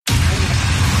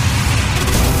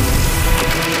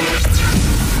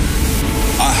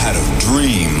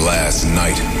last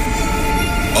night.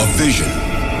 A vision.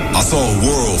 I saw a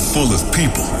world full of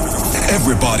people.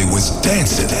 Everybody was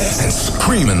dancing and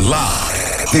screaming loud.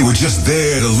 They were just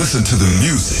there to listen to the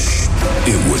music.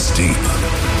 It was deep.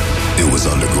 It was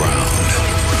underground.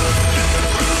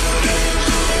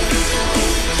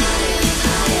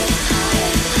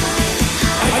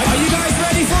 Are you guys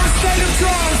ready for a state of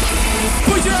trance?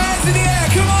 Put your hands in the air,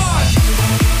 come on!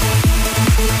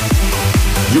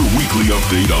 Your weekly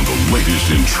update on the latest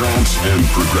in trance and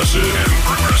progressive.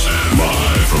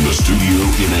 Live from the studio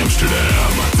in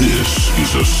Amsterdam. This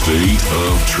is A State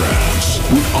of Trance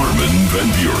with Armin van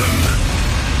Buuren.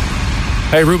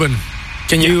 Hey, Ruben.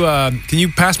 Can you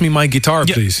pass me my guitar,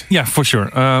 please? Yeah, for sure.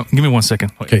 Give me 1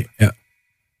 second. Okay, yeah.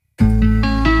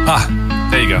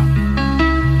 There you go.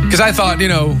 Because I thought,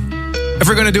 if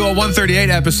we're going to do a 138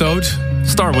 episode...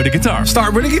 Start with a guitar.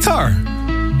 Start with a guitar.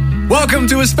 Welcome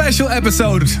to a special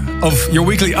episode of your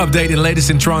weekly update in latest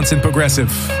in trance and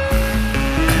progressive.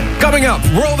 Coming up,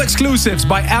 world exclusives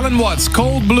by Alan Watts,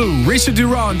 Cold Blue, Richard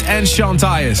Durand and Sean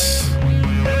Tyas.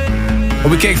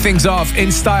 But we kick things off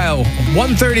in style.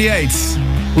 138,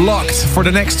 locked for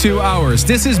the next 2 hours.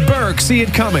 This is Berg, See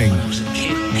It Coming. When I was a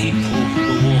kid, people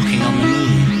were walking on the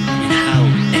moon. And how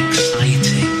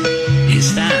exciting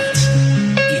is that?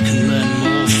 You can learn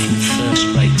more from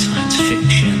first-rate science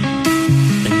fiction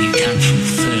than you can from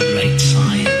third-rate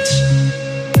science.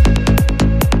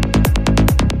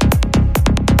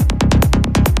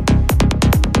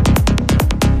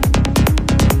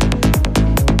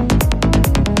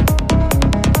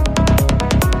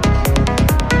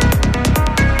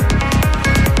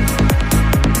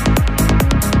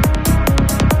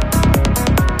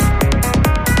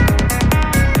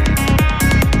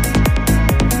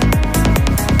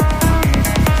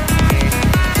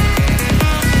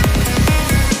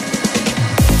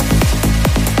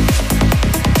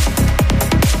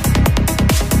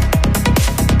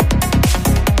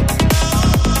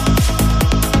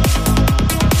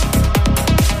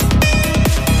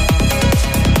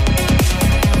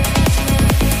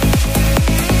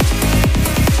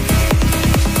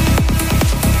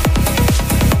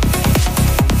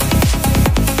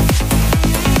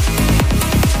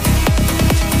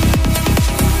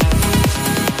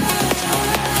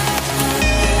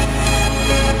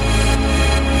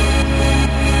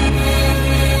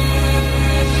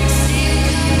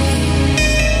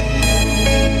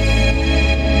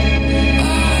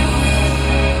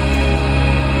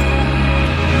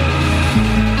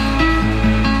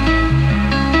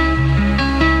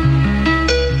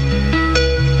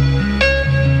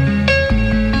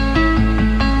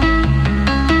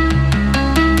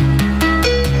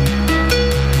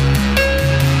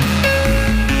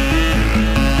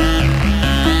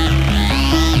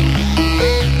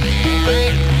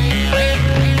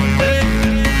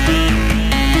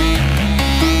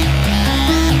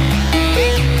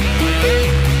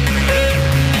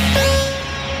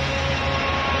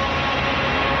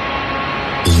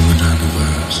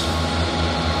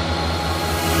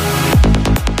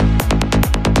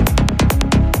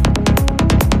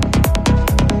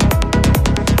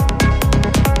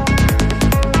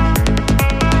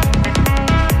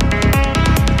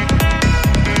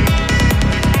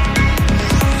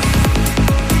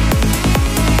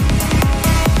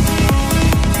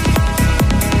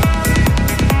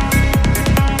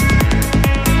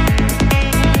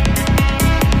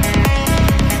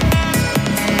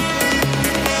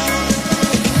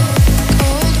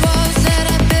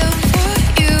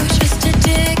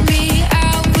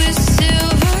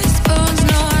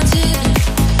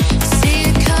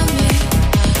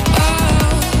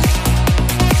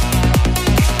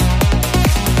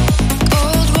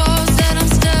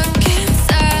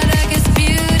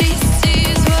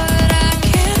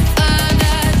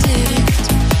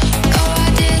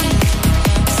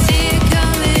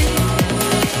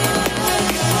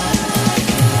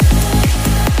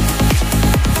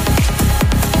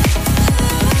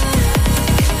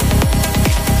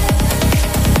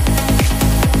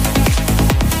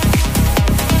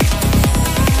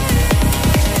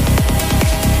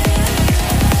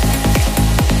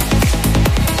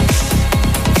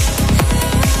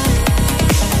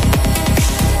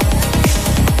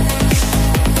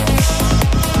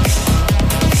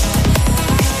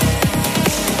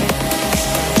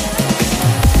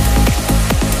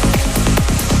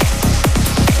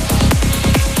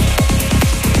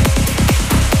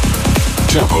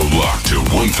 Tempo locked to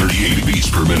 138 beats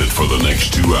per minute for the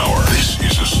next 2 hours.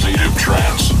 This is A State of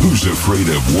Trance. Who's Afraid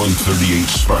of 138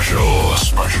 Special?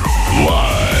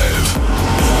 Live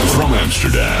from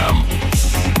Amsterdam.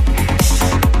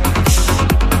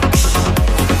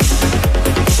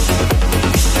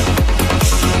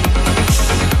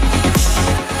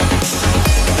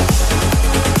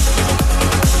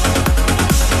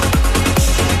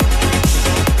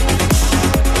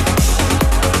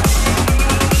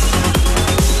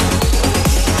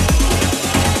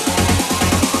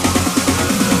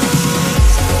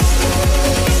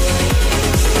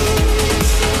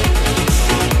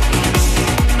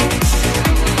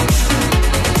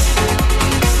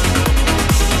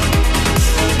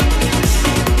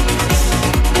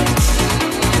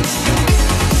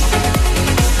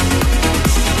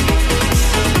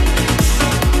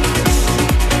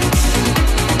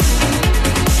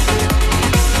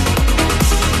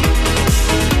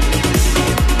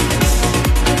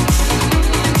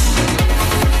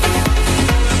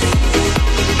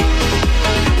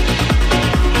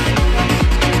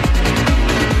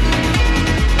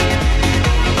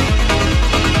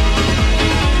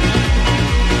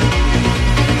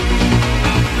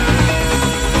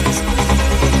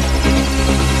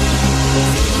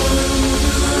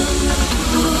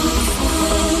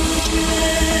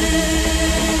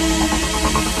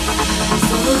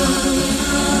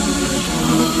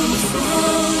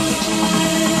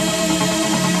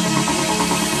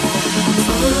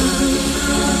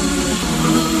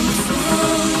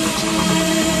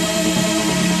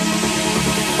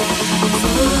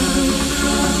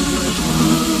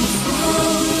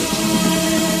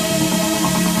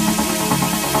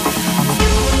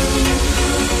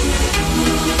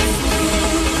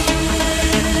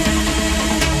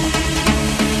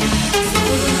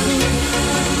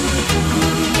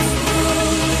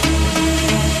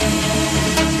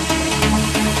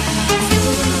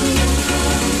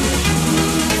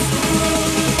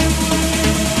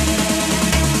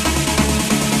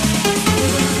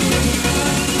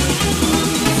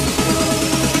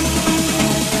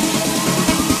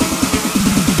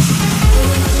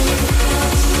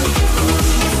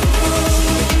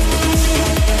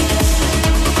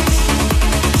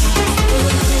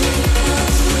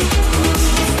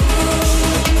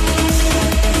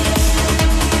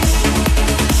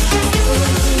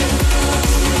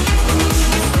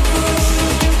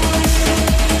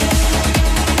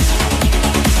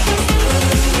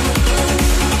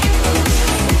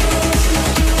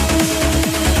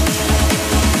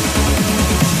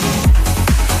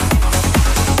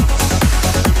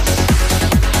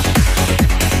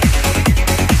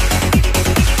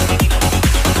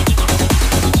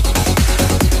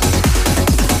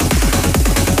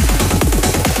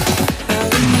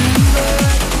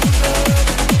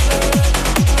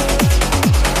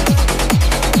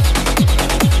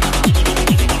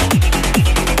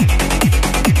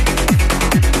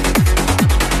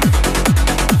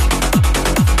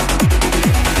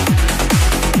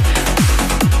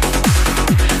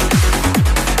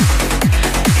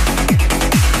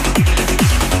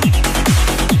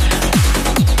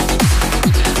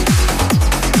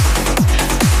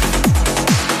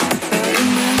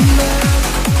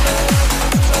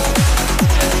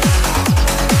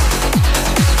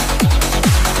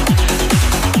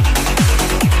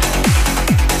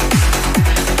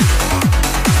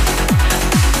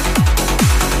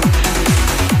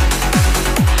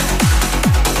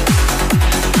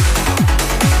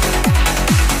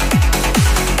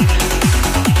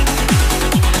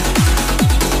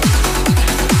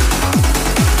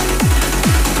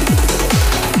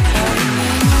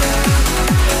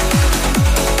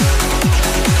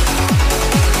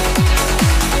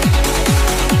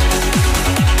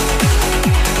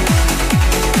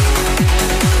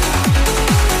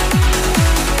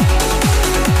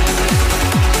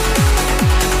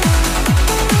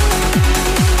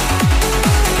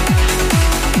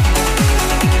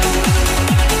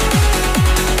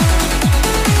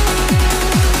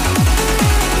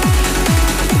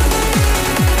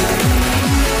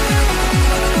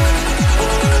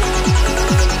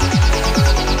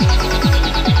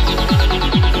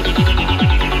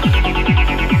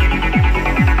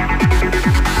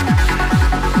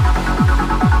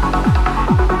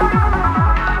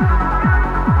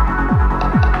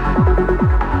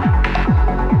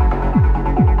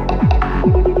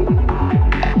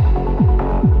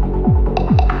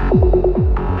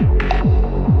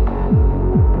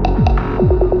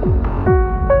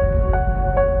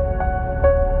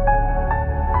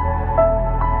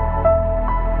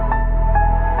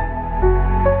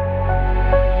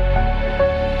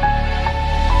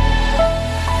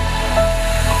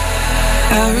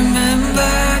 I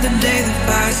remember the day the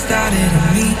fire started in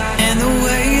me, and the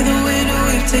way the wind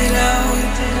whipped it out.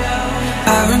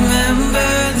 I remember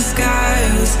the sky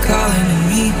was calling to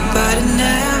me, but it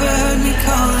never heard me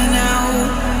calling out.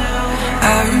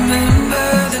 I remember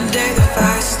the day the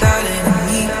fire started in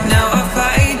me. Now I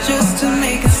fight just to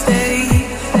make it stay.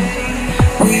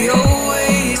 We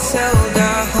always held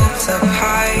our hopes up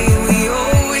high. We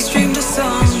always dreamed of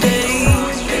someday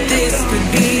this could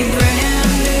be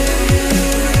brand new.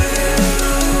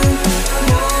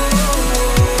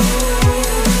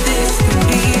 This could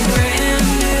be brand new.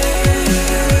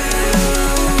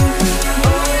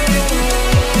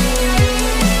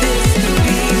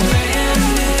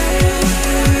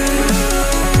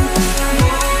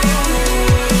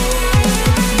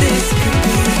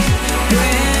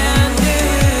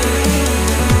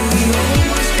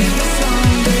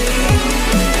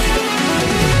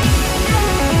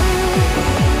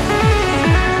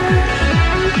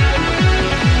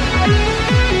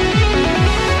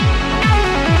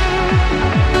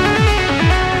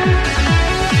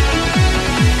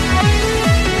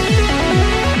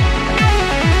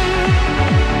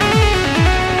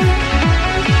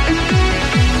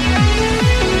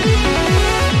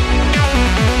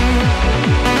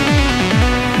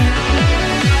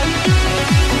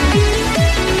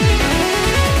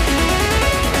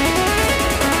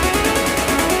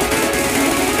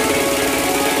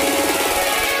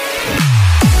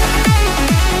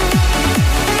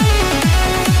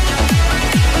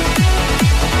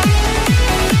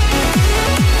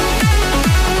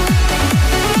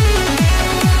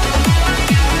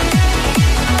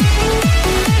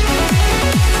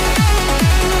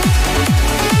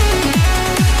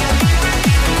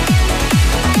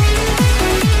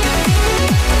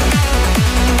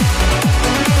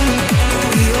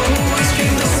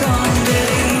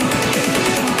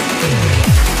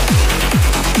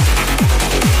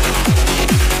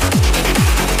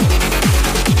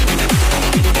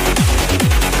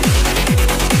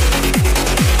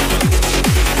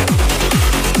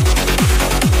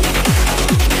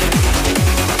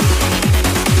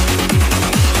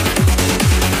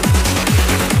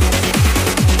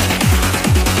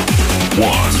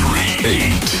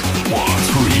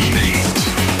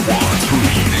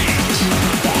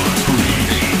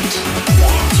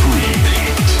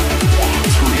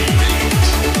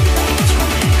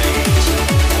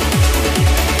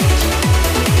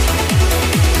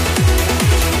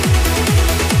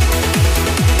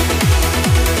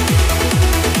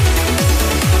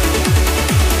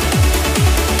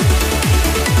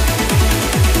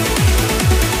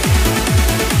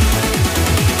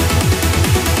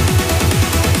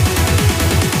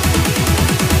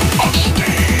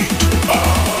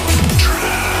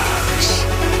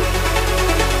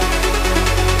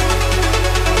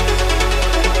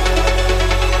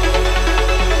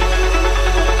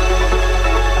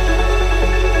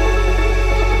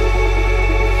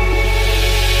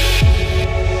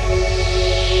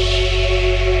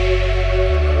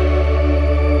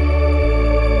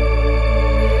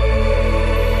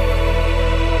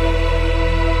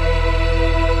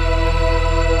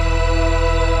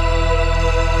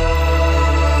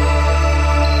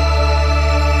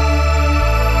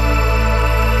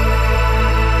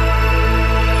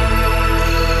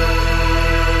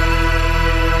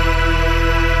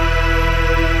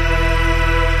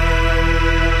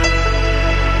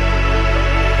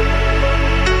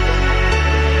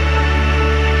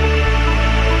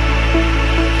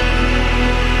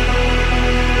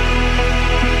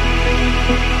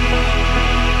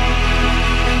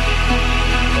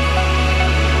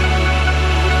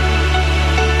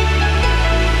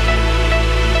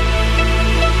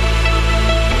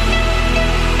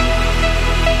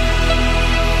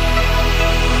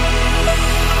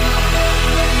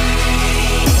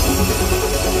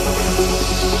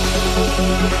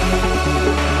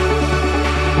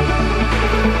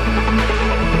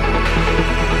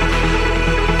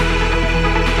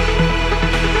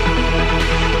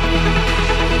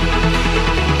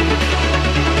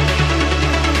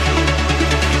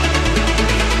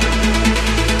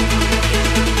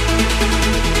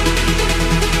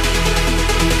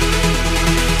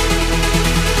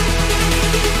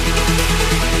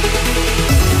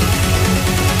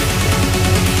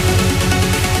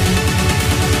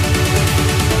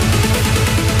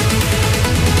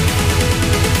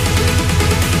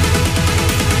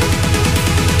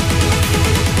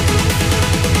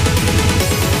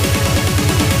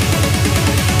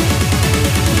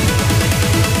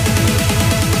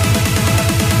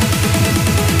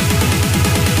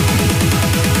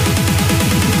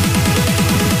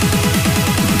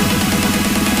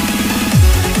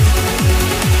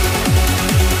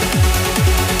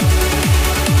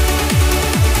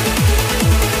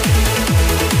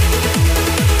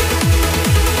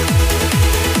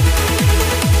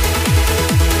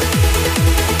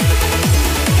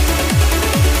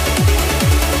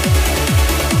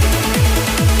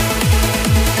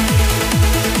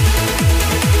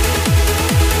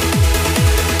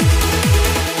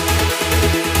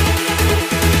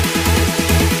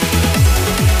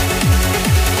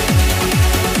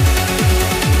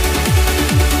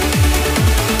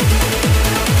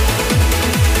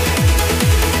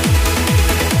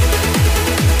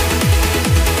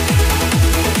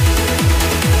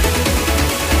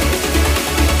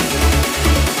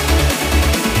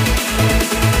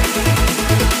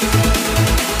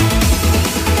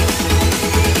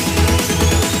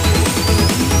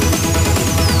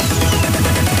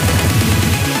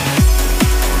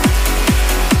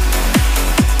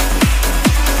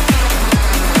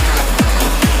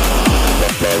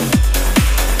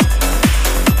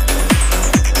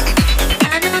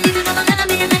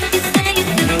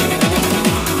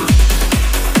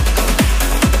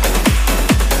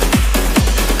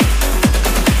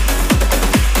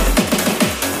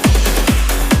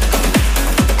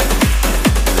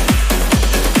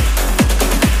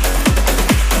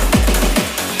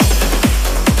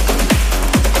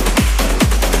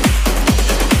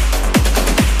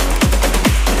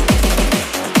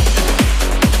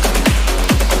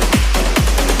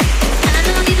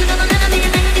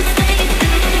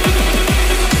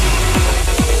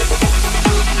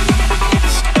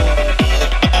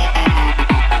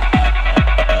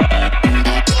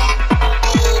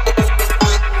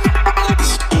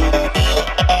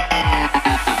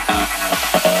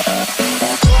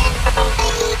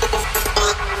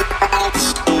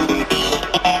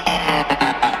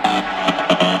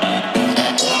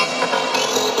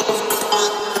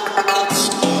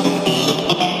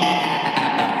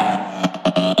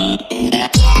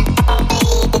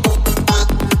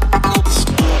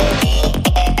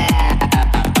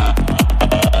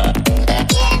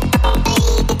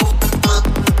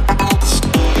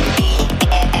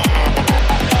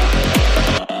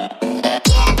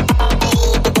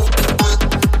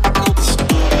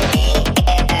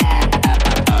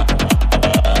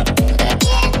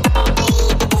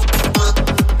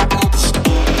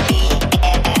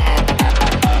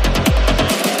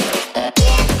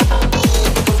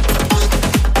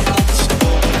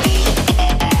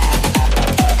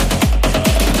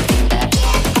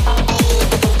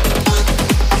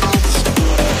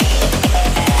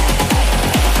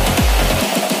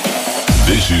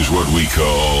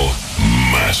 call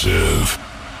massive.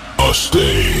 A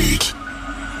state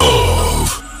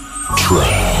of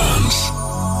trance.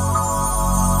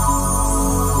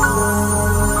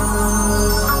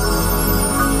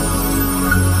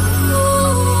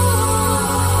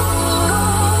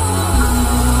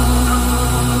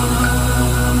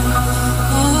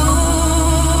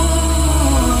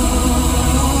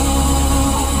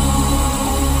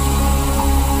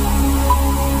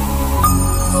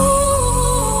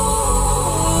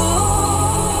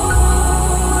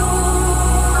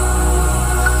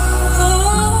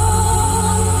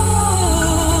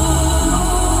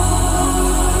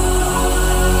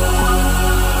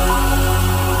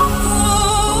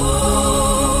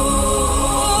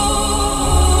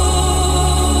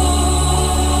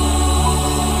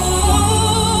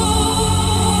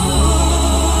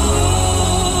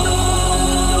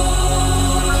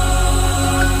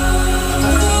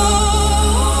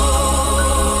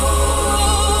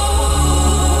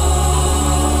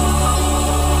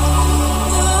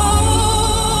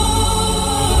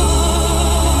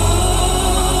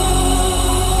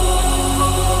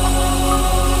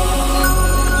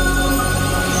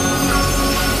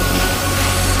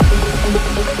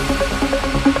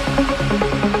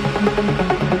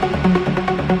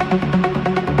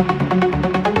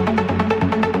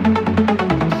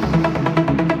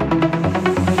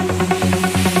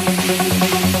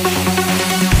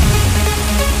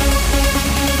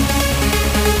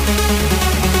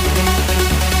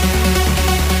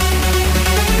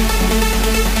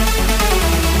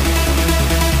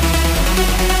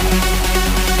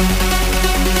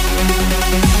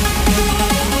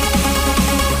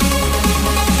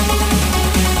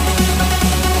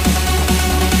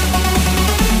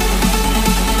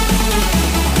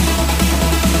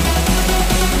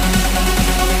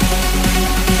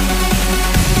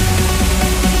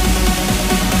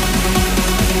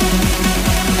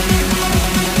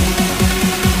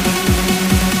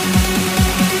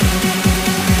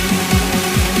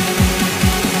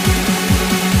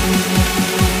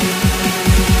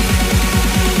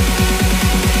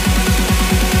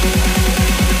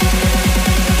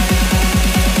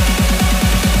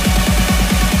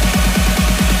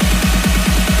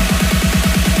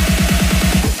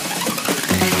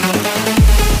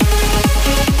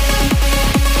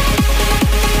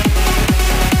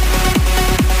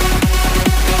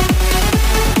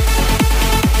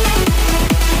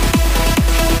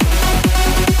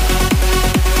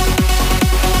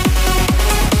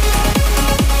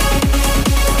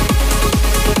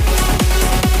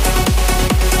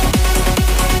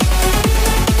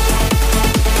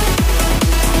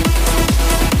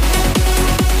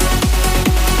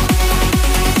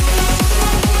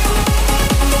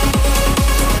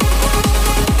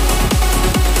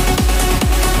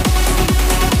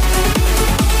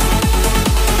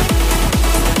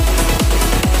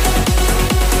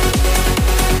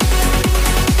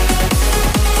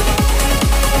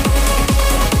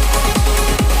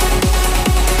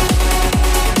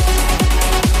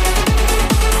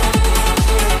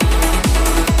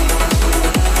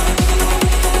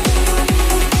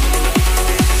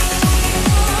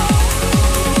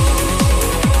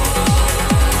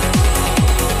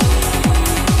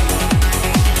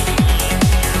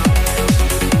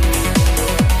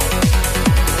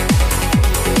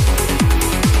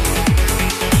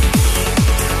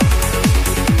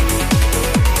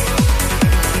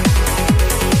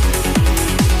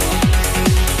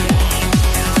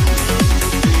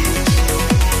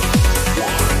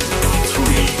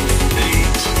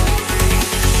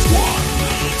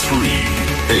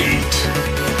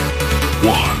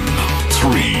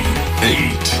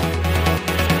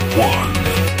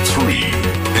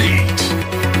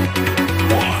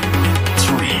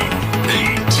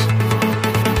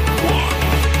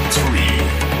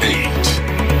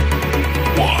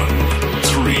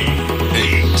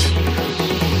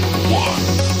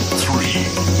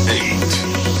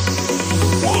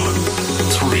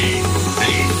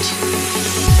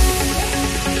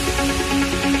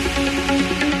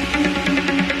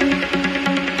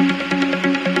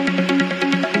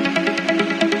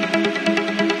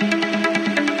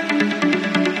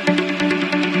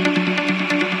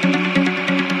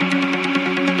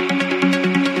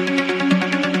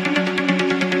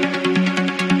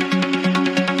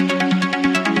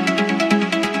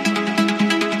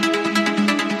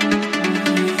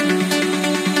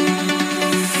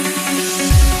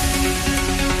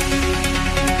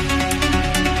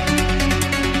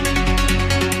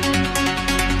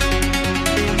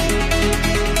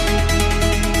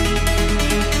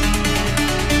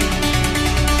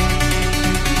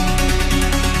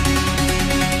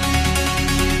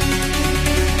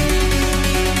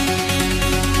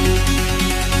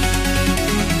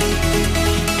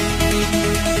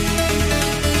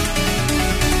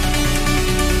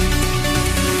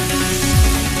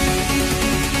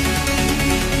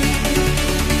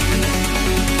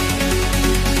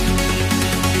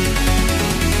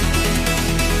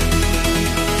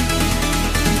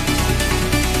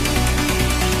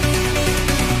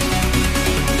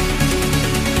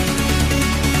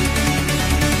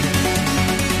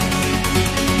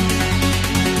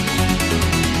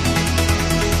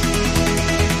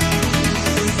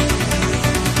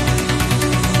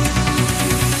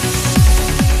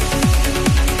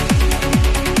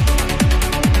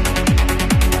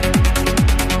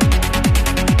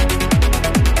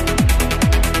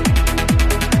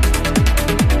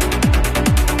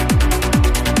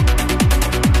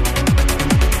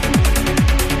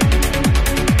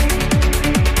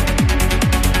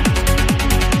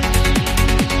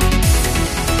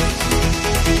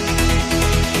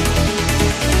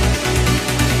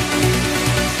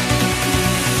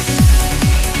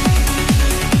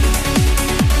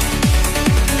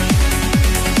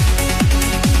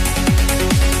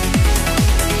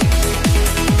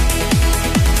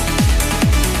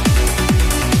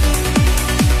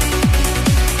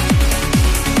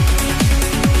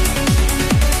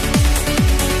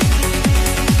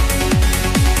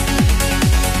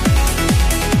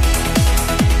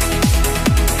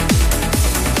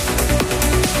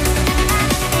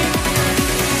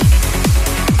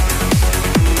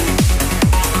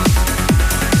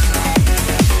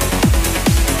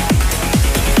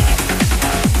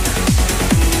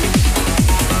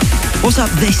 What's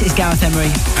up? This is Gareth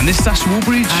Emery. And this is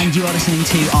Wallbridge. And you are listening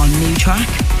to our new track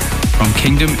from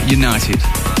Kingdom United.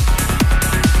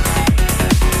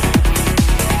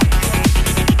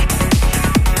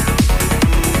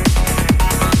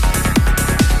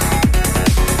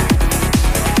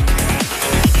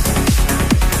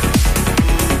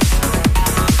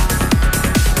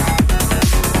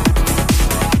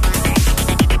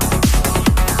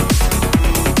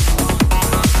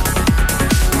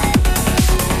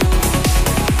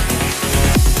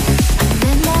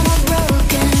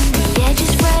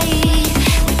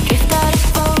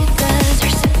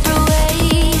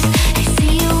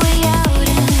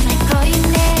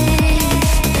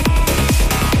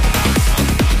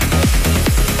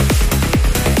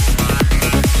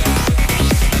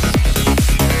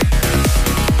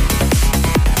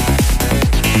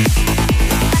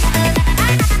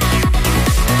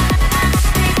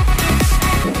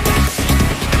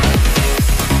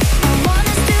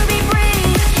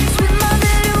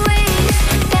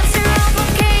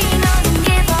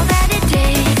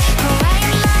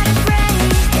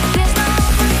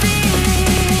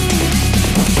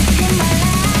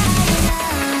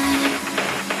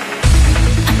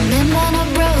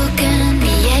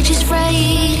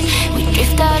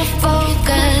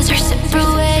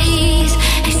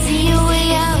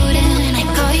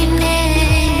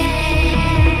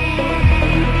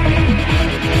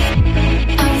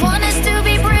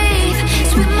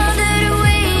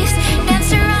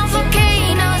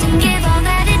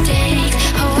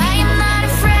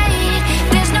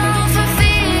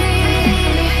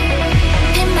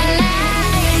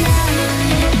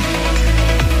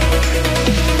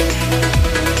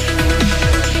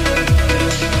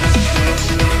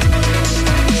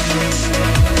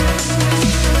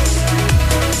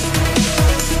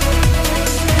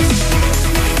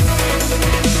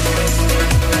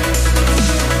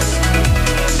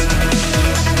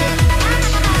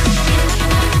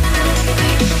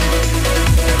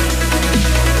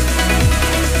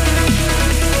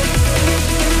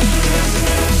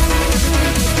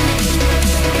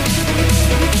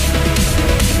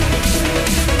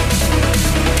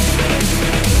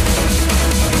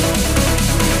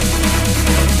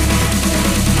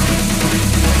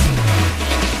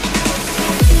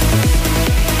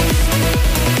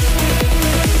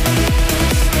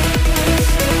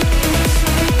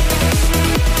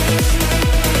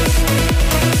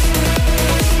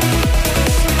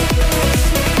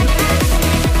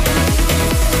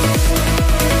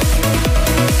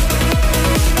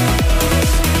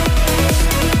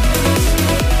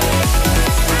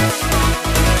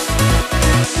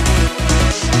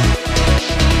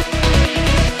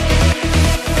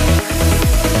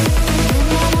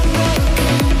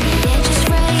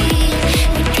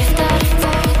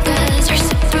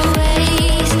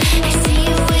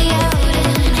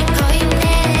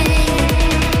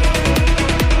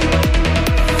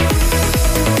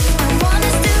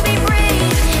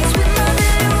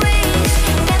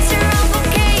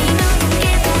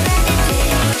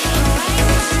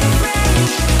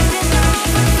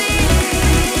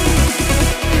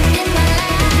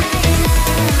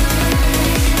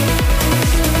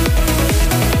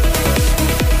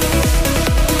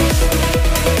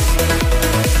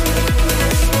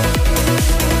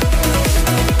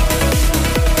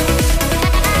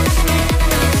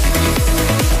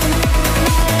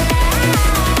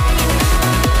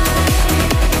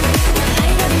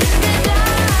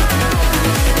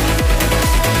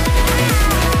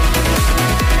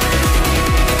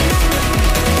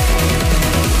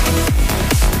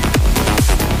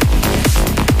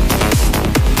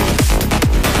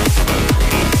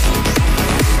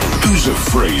 Who's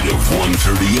afraid of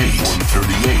 138?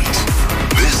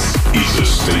 This is a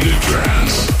state of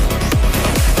trance.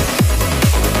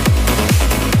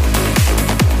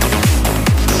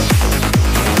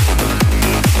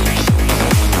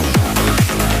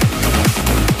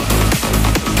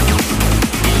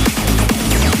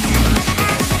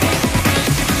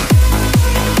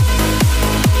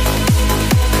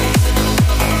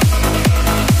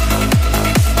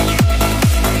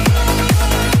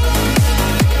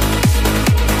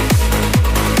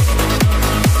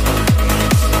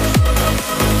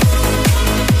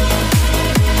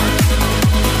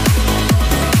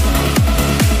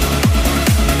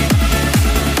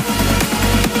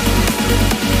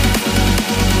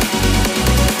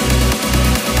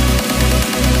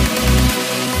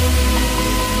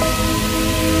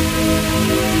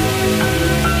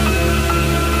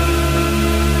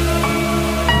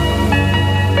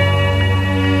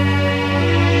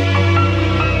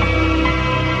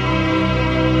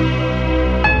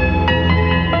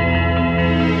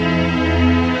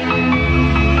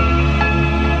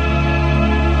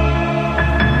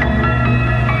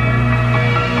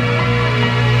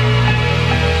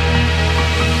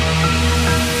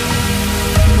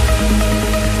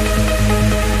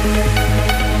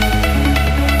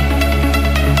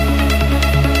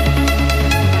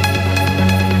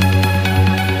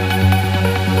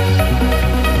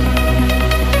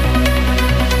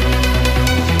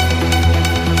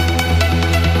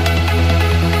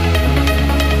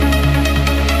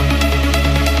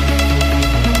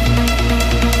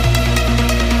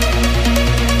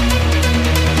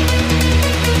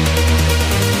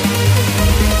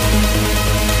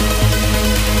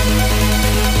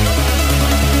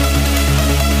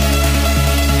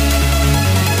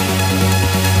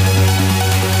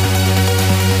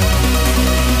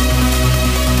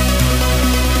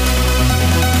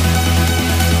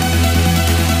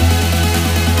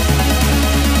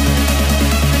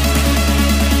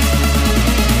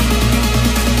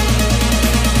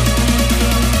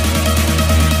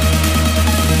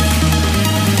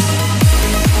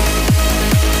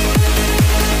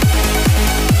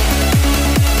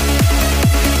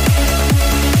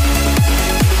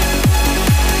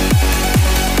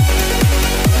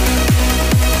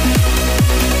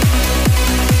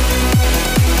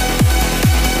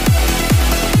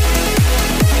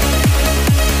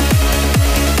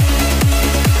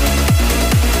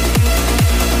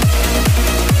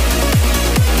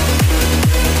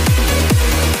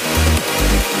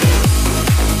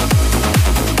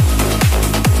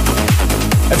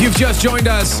 If you've just joined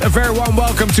us, a very warm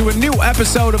welcome to a new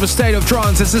episode of A State of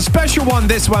Trance. It's a special one,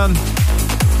 this one.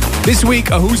 This week,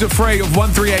 a Who's Afraid of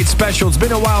 138 special. It's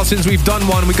been a while since we've done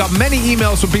one. We got many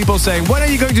emails from people saying, when are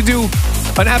you going to do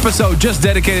an episode just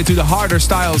dedicated to the harder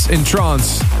styles in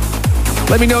trance?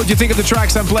 Let me know what you think of the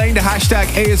tracks I'm playing. The hashtag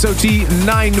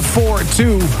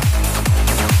ASOT942.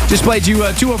 Just played you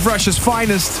two of Russia's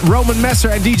finest, Roman Messer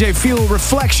and DJ Feel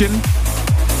Reflection.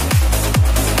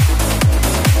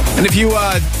 And if you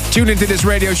tuned into this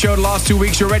radio show the last 2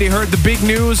 weeks, you already heard the big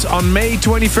news. On May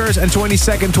 21st and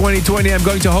 22nd, 2020, I'm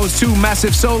going to host two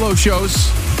massive solo shows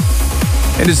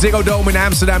in the Ziggo Dome in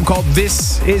Amsterdam called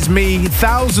This Is Me.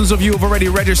 Thousands of you have already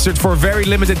registered for very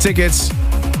limited tickets.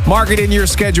 Mark it in your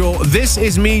schedule.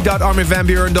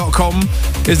 thisisme.arminvanbuuren.com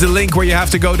is the link where you have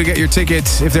to go to get your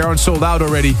tickets if they aren't sold out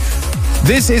already.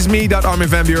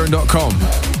 thisisme.arminvanbuuren.com.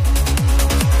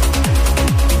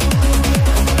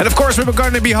 And of course, we're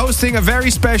going to be hosting a very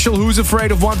special Who's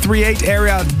Afraid of 138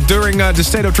 area during the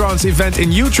State of Trance event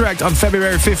in Utrecht on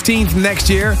February 15th next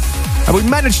year. And we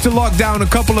managed to lock down a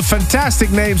couple of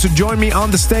fantastic names to join me on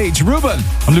the stage. Ruben.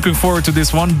 I'm looking forward to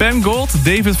this one. Ben Gold,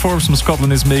 David Forbes from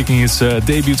Scotland is making his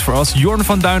debut for us. Jorn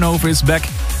van Duinhoven is back.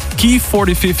 Keith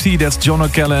 4050, that's Jono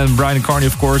Kelle and Brian Carney,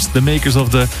 of course, the makers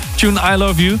of the tune I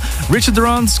Love You. Richard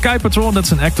Durand, Sky Patrol,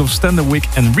 that's an act of Standard Wick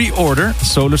and Reorder.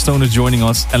 Solarstone is joining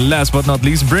us. And last but not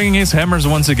least, bringing his hammers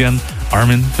once again,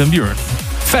 Armin van Buuren.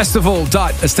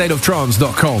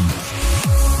 Festival.astateoftrance.com.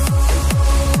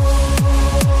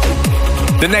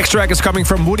 The next track is coming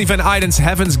from Woody Van Eyden's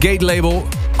Heavensgate label,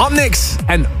 Omniks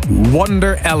and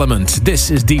Wonder Element.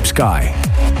 This is Deep Sky.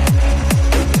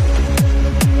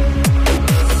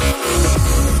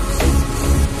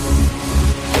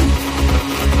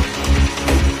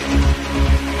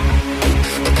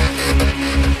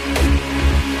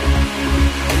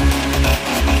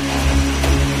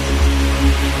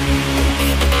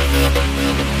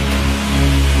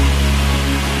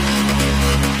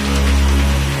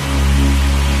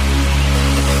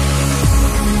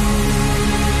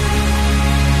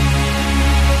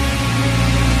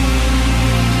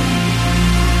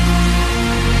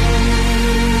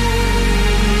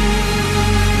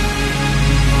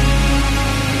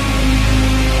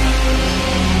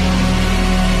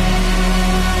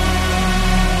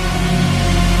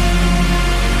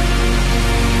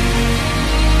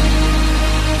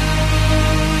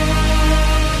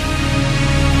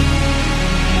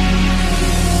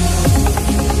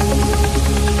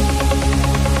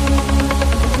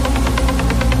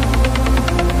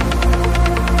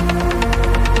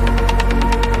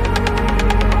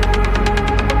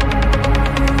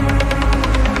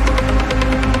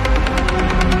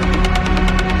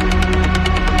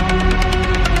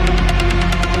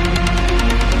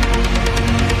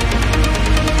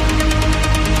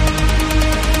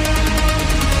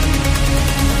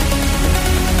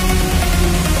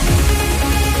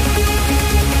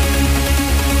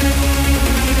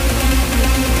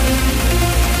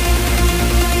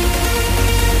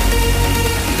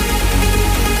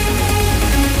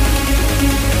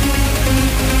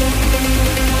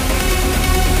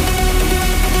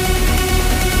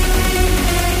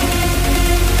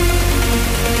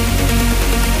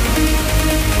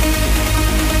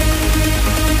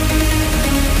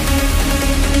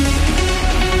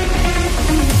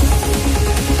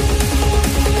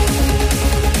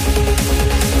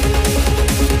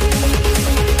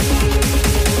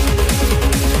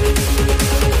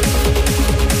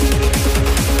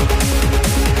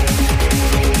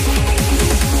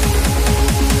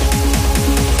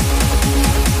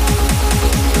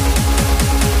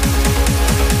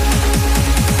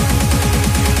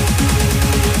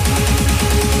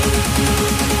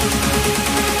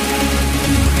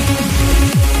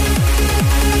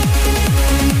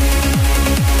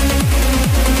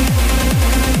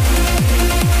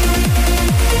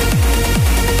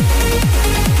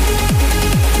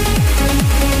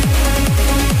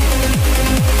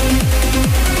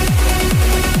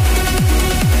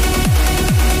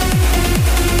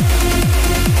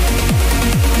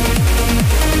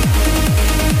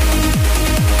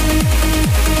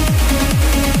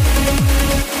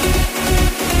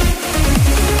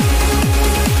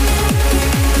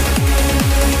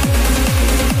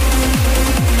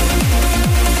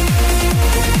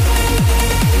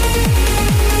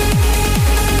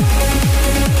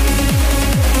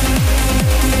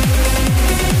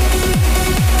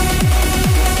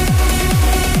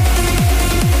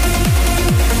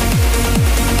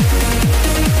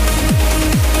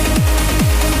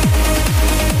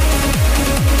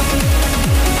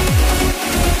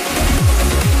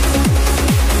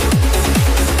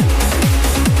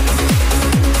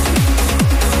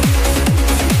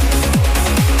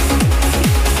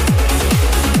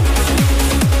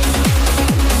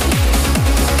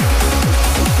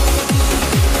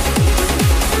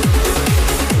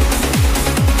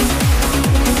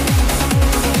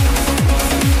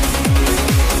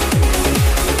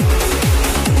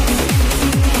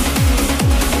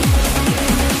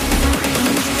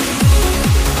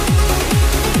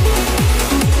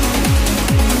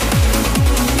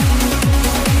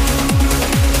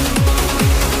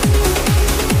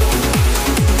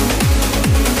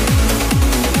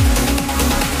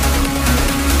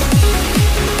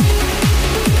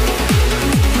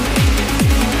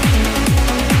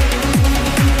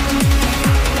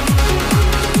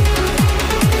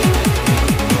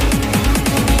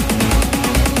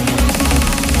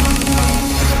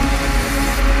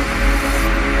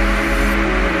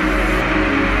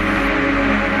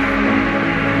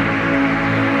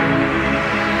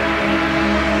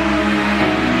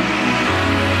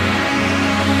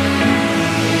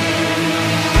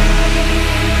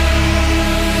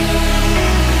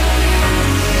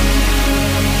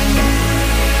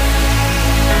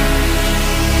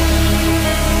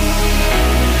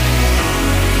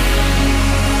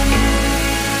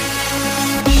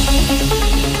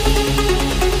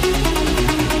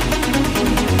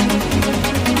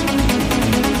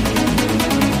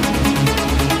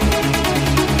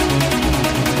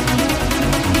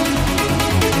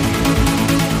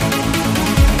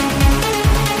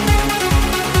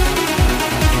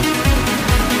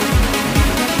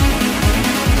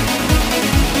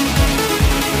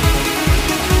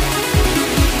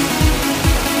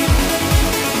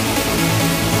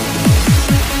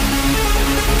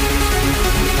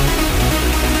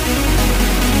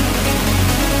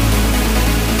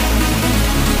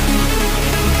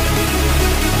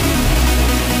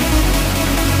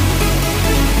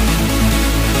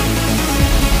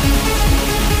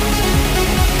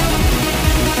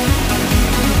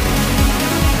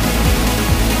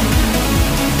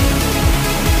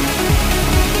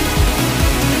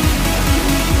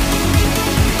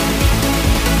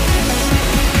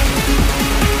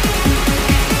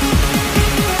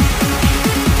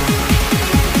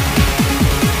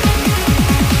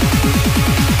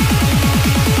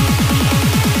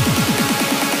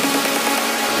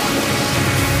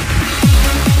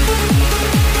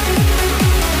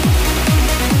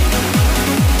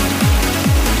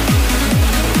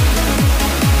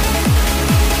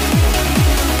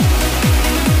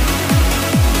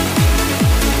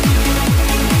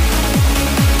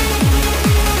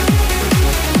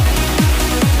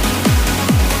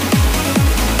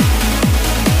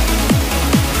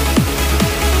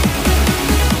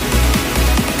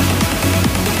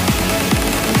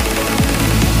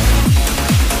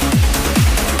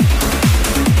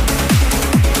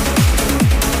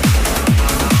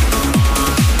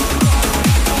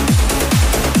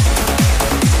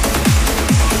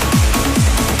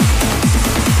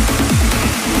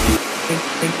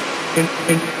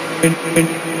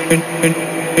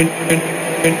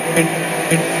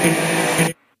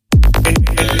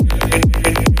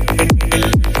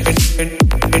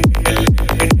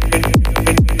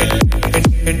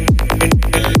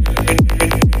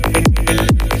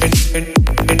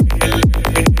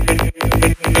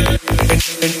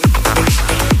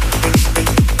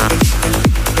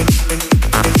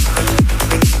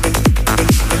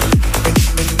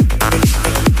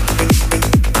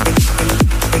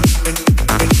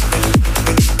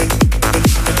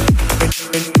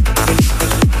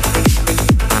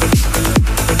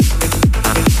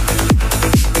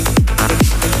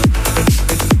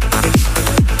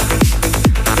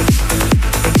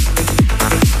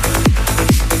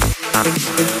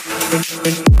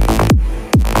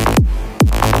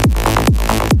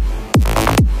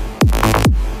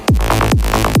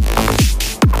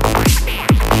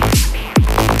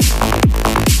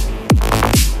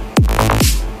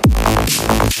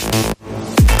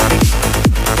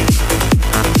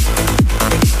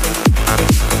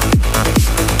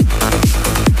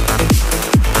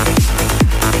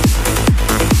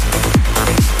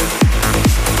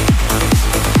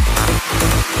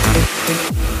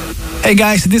 Hey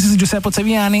guys, this is Giuseppe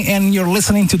Ottaviani and you're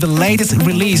listening to the latest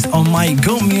release on my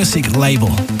Go Music label.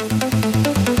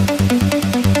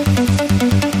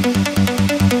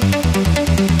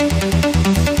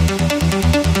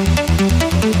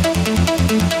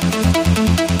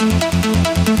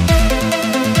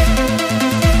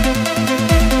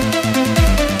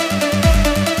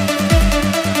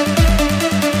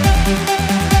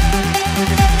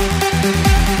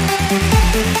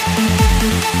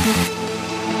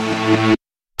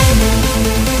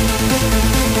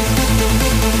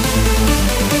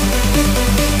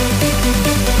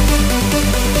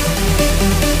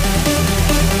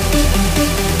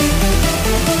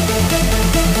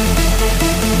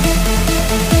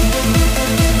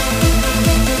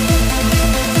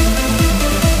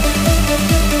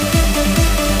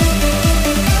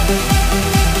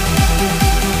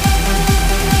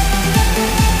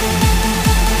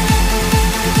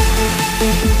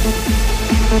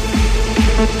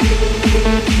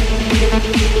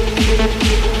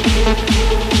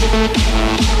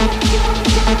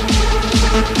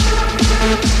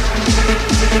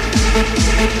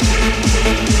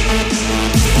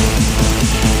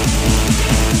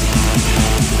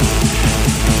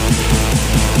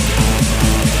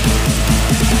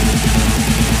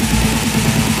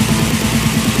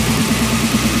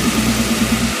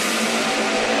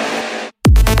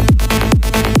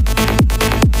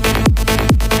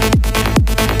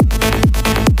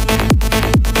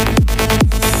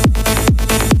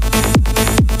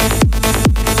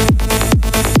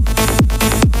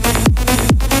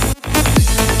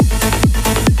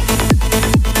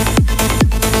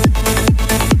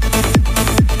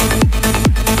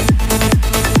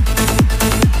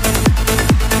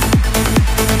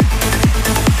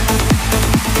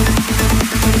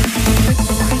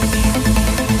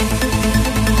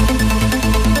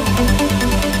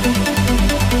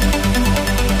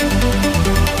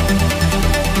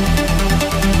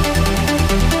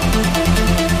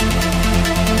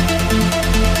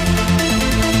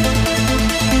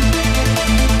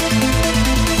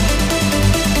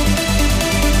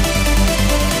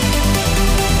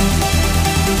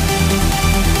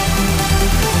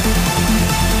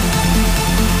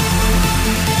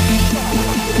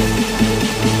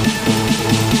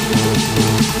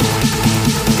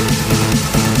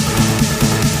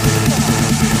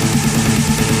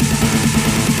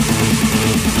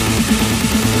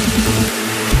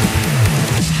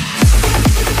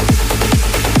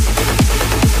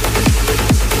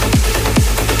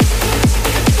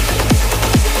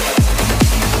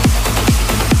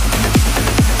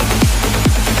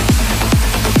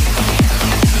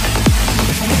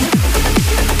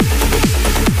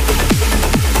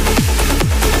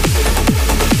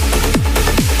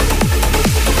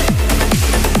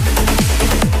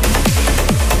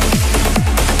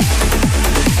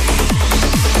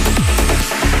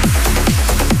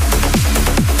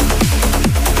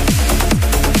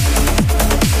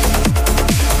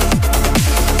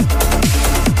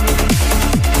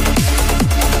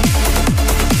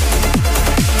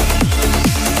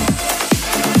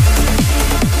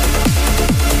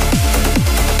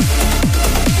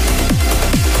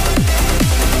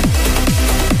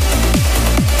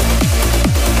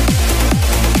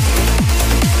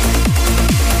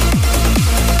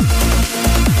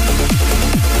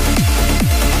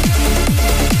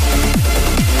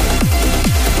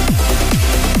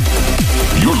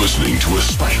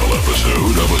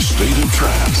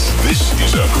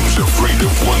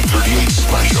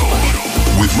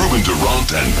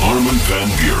 Durand and Armin van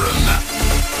Buuren.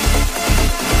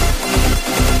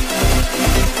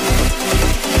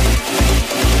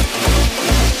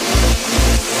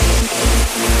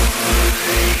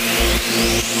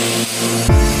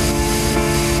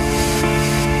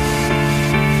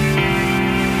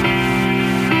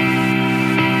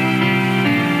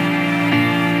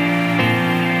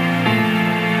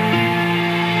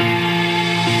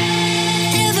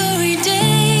 Every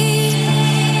day,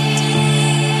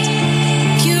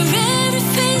 your every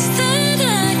face that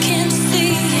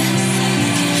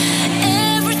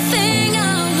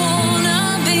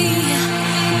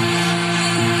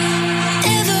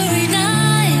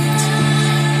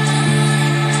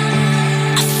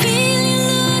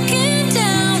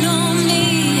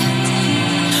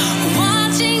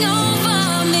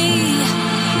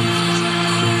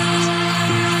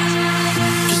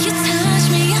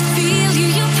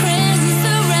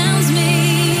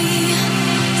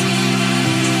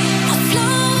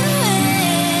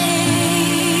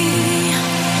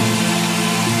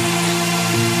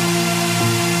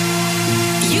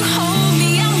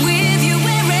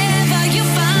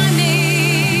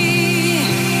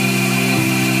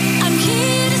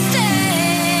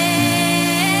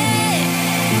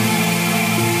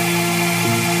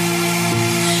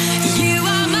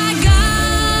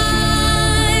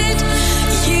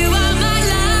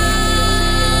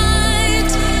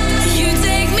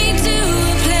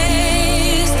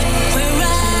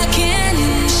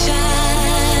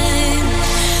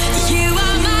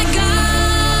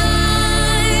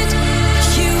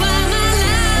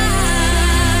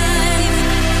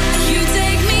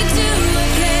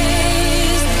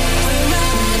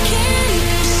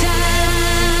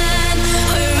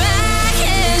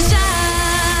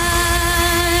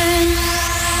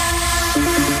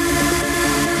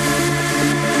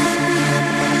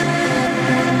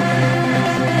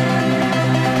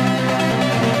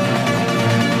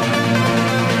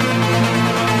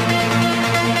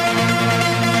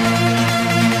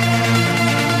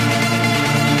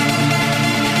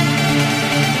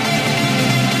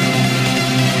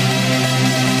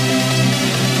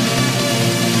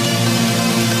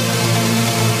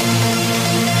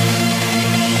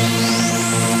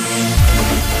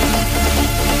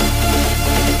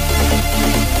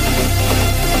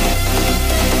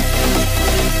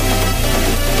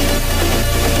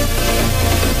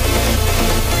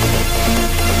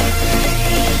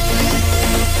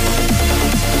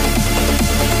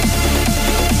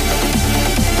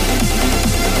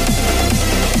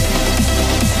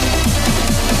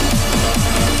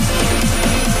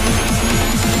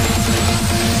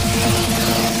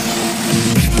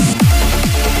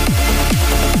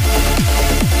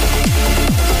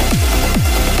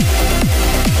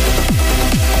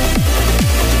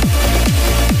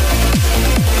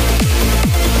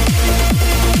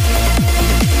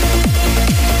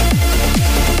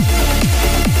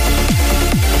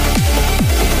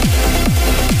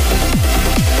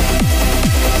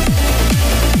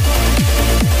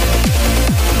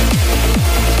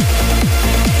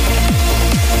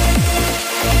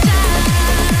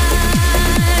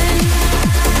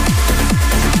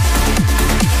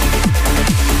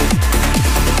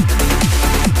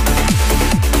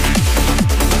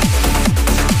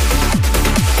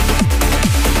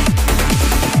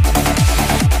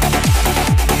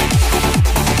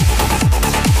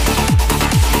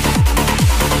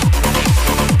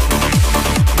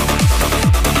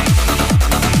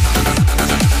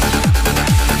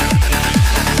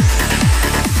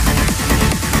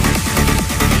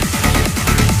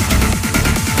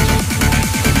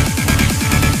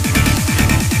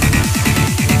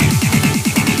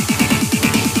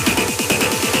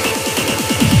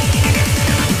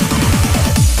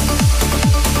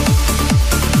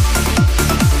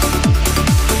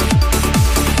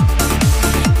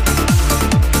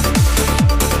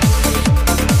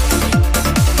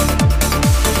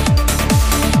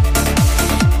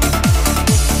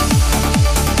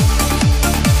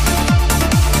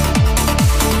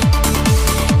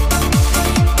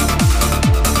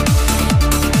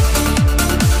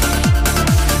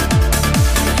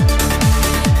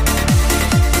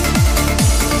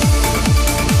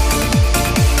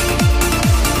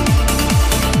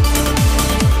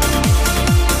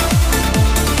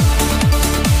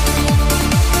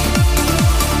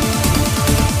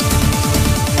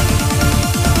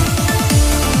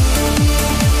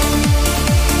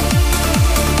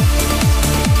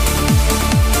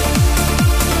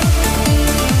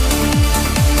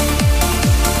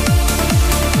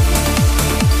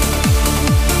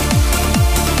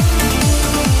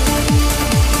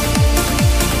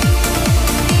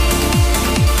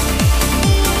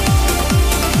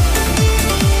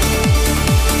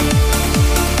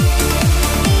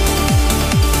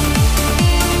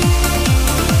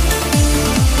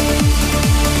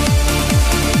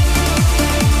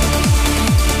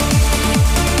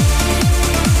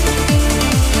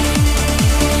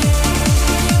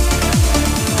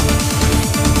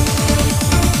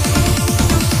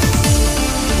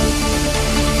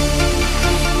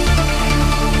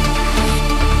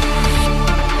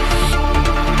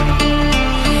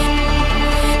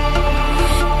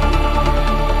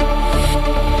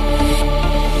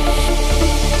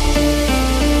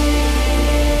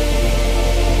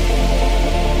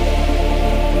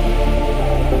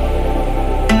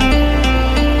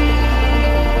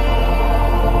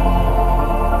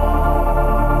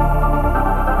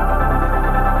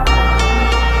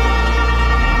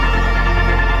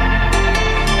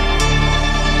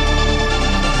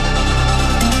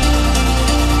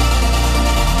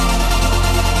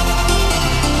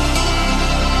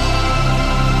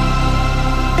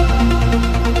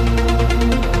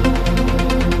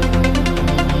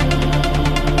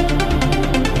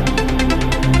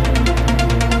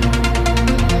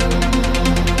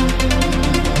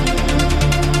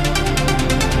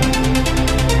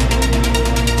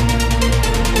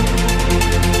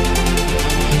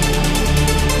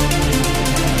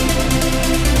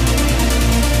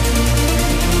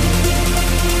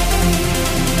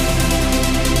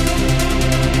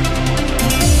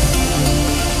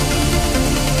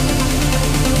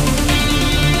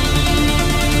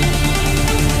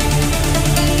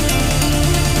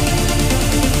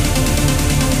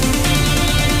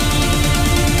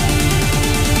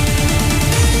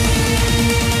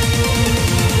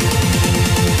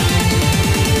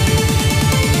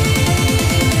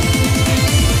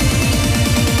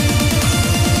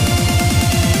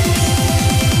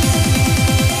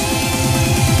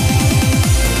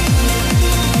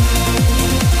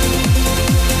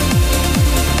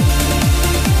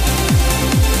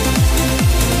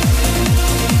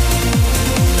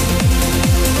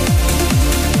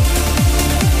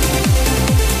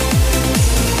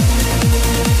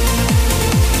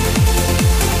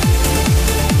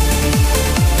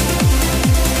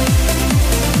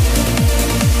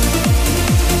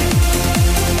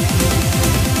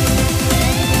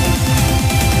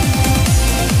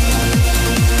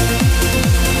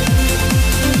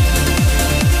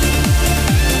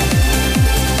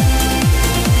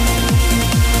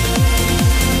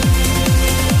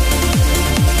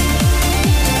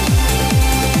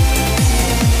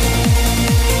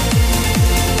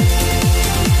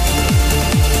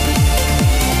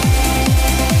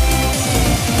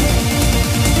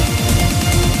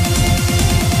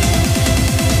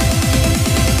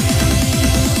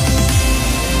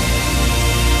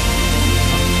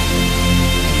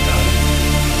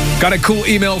Got a cool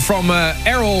email from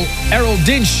Errol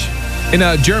Dinch in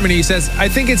Germany. He says, I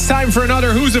think it's time for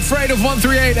another Who's Afraid of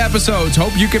 138 episodes.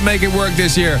 Hope you can make it work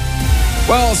this year.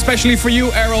 Well, especially for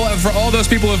you, Errol, and for all those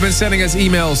people who have been sending us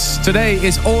emails. Today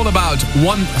is all about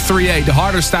 138, the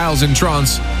harder styles in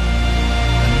trance.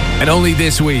 And only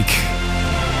this week.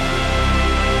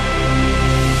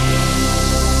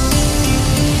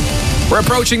 We're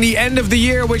approaching the end of the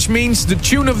year, which means the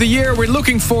tune of the year. We're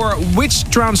looking for which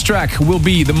trance track will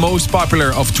be the most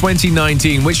popular of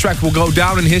 2019. Which track will go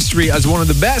down in history as one of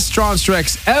the best trance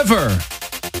tracks ever.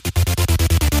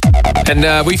 And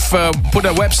we've put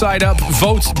a website up,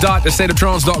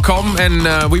 vote.astateoftrance.com, and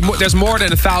there's more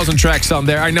than 1,000 tracks on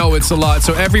there. I know it's a lot.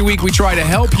 So every week we try to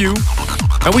help you.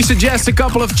 And we suggest a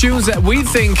couple of tunes that we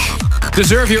think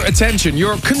deserve your attention,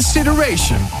 your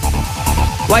consideration.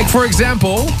 Like, for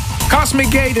example, Cosmic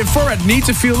Gate and Forehead Need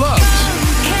to Feel Loved.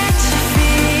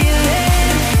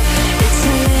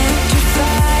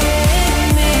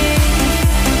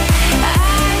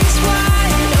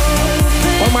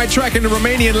 Or my track in the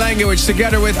Romanian language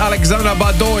together with Alexandra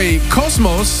Badoi,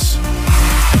 Cosmos.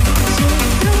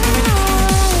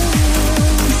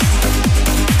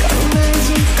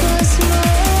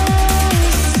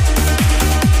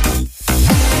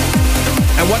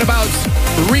 And what about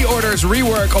Reorder's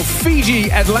rework of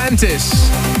Fiji Atlantis?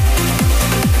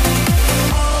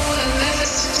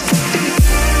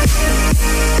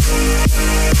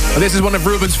 This is one of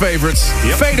Ruben's favorites.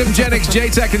 Yep. Fatum, Genix,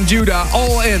 J-Tech and Judah,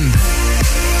 all in.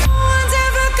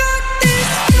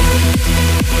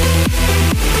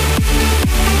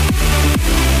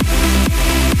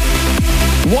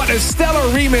 What a stellar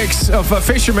remix of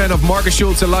Fisherman of Marcus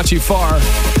Schultz and Lachi Farr.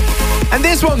 And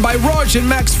this one by Rog and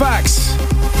Max Fax.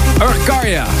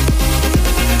 Urkaria.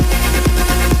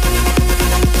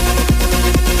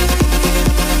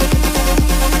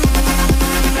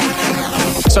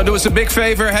 So do us a big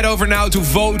favor, head over now to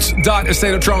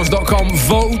vote.astateoftrance.com,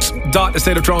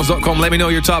 vote.astateoftrance.com. Let me know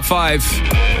your top 5.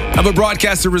 I will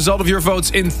broadcast the result of your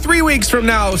votes in 3 weeks from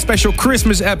now, a special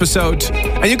Christmas episode.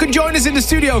 And you can join us in the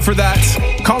studio for that.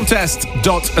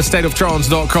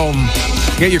 Contest.astateoftrance.com.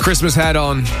 Get your Christmas hat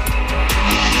on.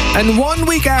 And 1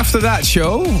 week after that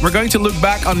show, we're going to look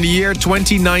back on the year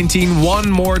 2019 one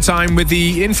more time with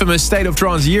the infamous State of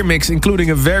Trance year mix, including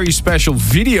a very special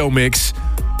video mix.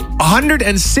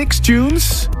 106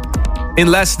 tunes in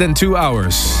less than 2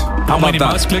 hours. How many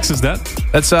mouse clicks is that?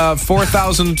 That's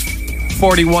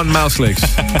 4,041 mouse clicks.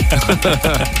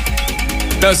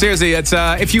 No, seriously, it's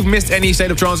if you've missed any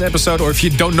State of Trance episode, or if you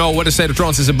don't know what a State of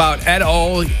Trance is about at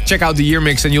all, check out the year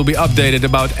mix and you'll be updated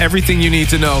about everything you need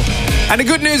to know. And the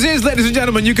good news is, ladies and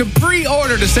gentlemen, you can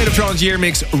pre-order the State of Trance year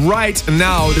mix right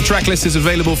now. The track list is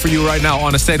available for you right now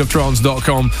on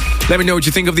astateoftrance.com. Let me know what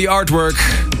you think of the artwork.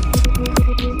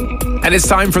 And it's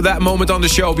time for that moment on the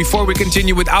show before we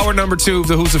continue with hour number 2 of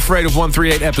the Who's Afraid of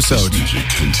 138 episode. This music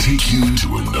can take you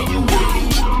to another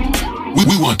world.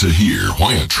 We want to hear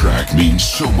why a track means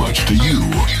so much to you.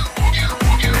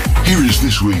 Here is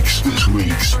this week's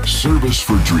Service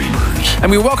for Dreamers.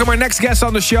 And we welcome our next guest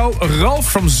on the show, Ralph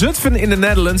from Zutphen in the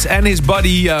Netherlands, and his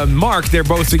buddy Mark. They're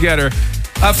both together.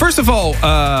 First of all,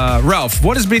 Ralph,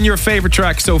 what has been your favorite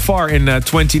track so far in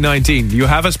 2019? Do you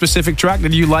have a specific track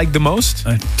that you like the most?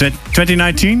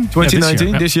 2019?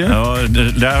 2019, this year? Oh,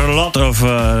 there are a lot of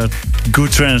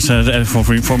good trends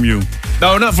from you.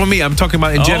 No, not from me. I'm talking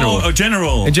about in general. Oh,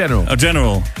 general. In general. Oh,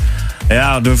 general.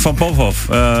 Yeah, the Van Popov,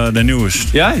 the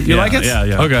newest. Yeah, you like it?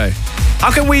 Yeah. Okay.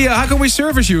 How can we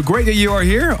service you? Great that you are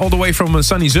here, all the way from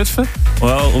sunny Zutphen.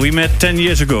 Well, we met 10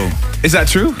 years ago. Is that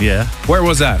true? Yeah. Where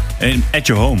was that? At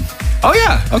your home. Oh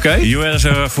yeah. Okay. You were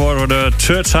for the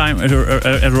third time at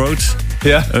Rhodes.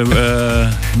 Yeah.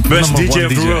 Best DJ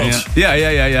of the world. Yeah.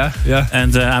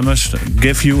 And I must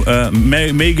give you a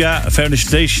mega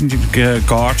felicitation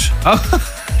card.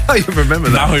 Oh, you remember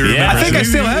that? Now you remember. I think I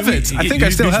still have it. I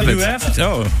still have it. You have it?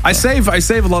 Oh. I save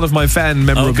a lot of my fan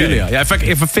memorabilia. Okay. Yeah,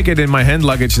 if I fit it in my hand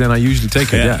luggage, then I usually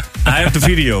take it. Yeah. I have the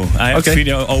video. The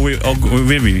video with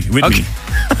me.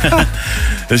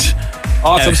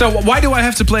 Awesome. So why do I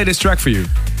have to play this track for you?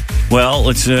 Well,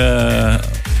 it's the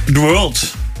world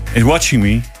is watching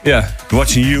me. Yeah.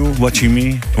 Watching you, watching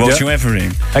me, watching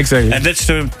everything. Exactly. And that's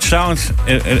the sound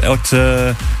of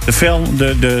the film,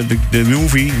 the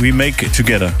movie we make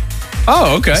together.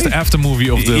 Oh, okay. It's the after movie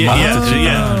of the the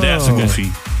after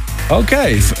movie.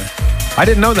 Okay. I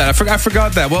didn't know that. I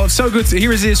forgot that. Well, it's so good.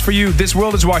 Here it is for you. This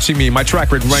World is Watching Me. My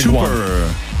track record ranked 1.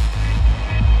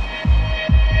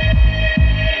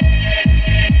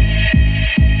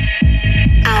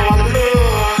 I want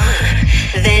more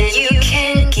than you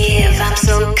can give. I'm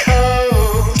so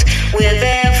cold with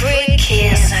every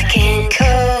kiss. I can't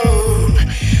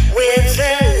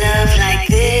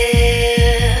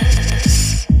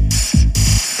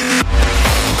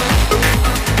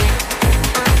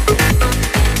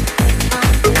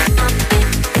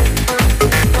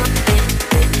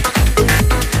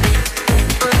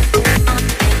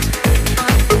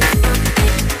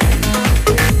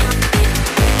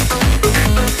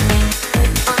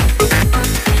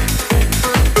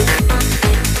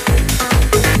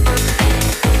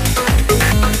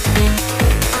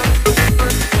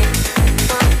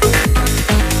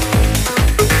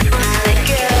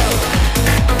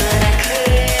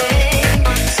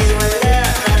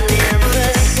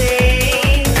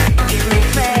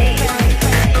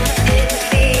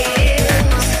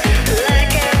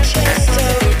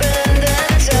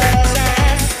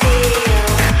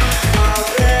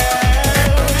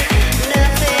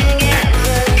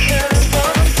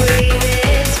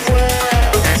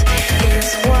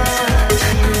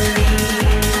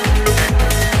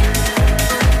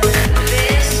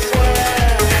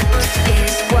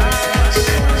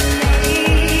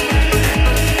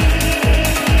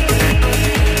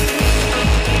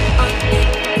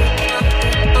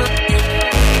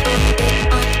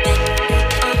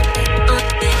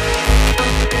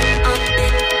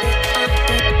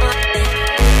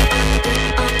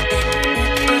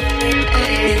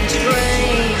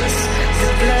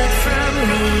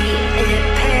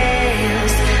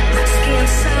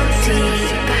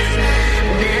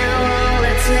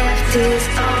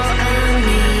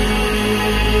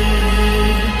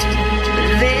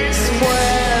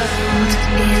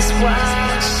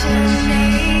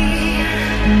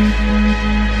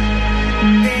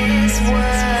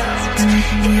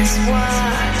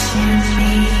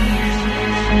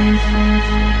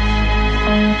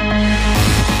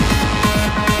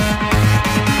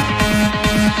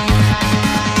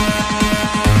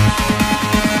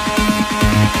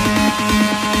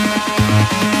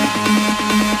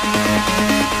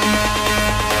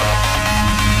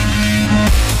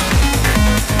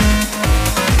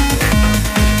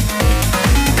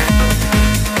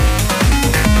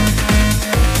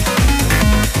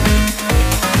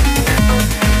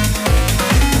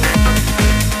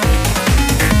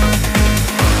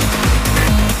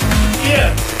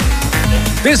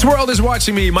This World Is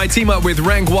Watching Me, my team up with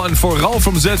Rank 1 for Ralph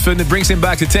from Zutphen. It brings him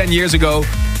back to 10 years ago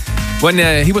when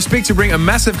he was picked to bring a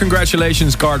massive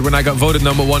congratulations card when I got voted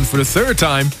number 1 for the 3rd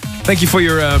time. Thank you for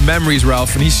your memories,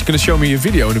 Ralph. And he's going to show me a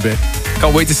video in a bit.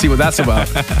 Can't wait to see what that's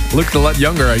about. Looked a lot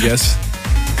younger, I guess.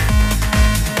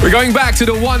 We're going back to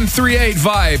the 138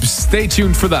 vibes. Stay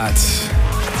tuned for that.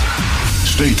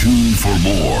 Stay tuned for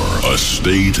more A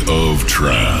State of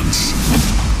Trance.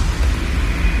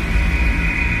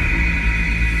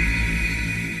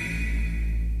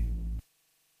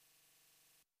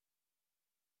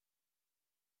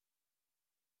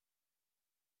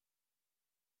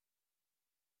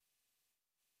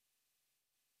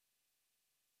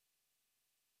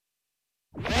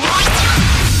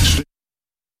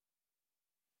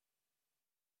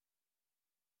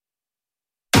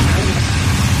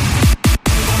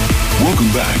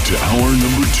 Welcome back to hour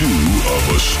number 2 of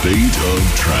A State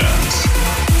of Trance.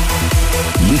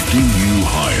 Lifting you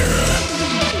higher.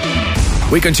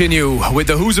 We continue with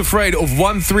the Who's Afraid of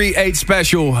 138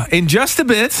 special. In just a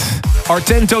bit,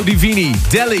 Artento Divini,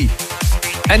 Delhi,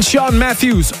 and Sean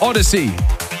Matthews, Odyssey.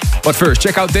 But first,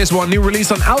 check out this one, new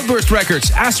release on Outburst Records,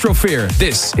 Astrophere.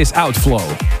 This is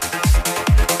Outflow.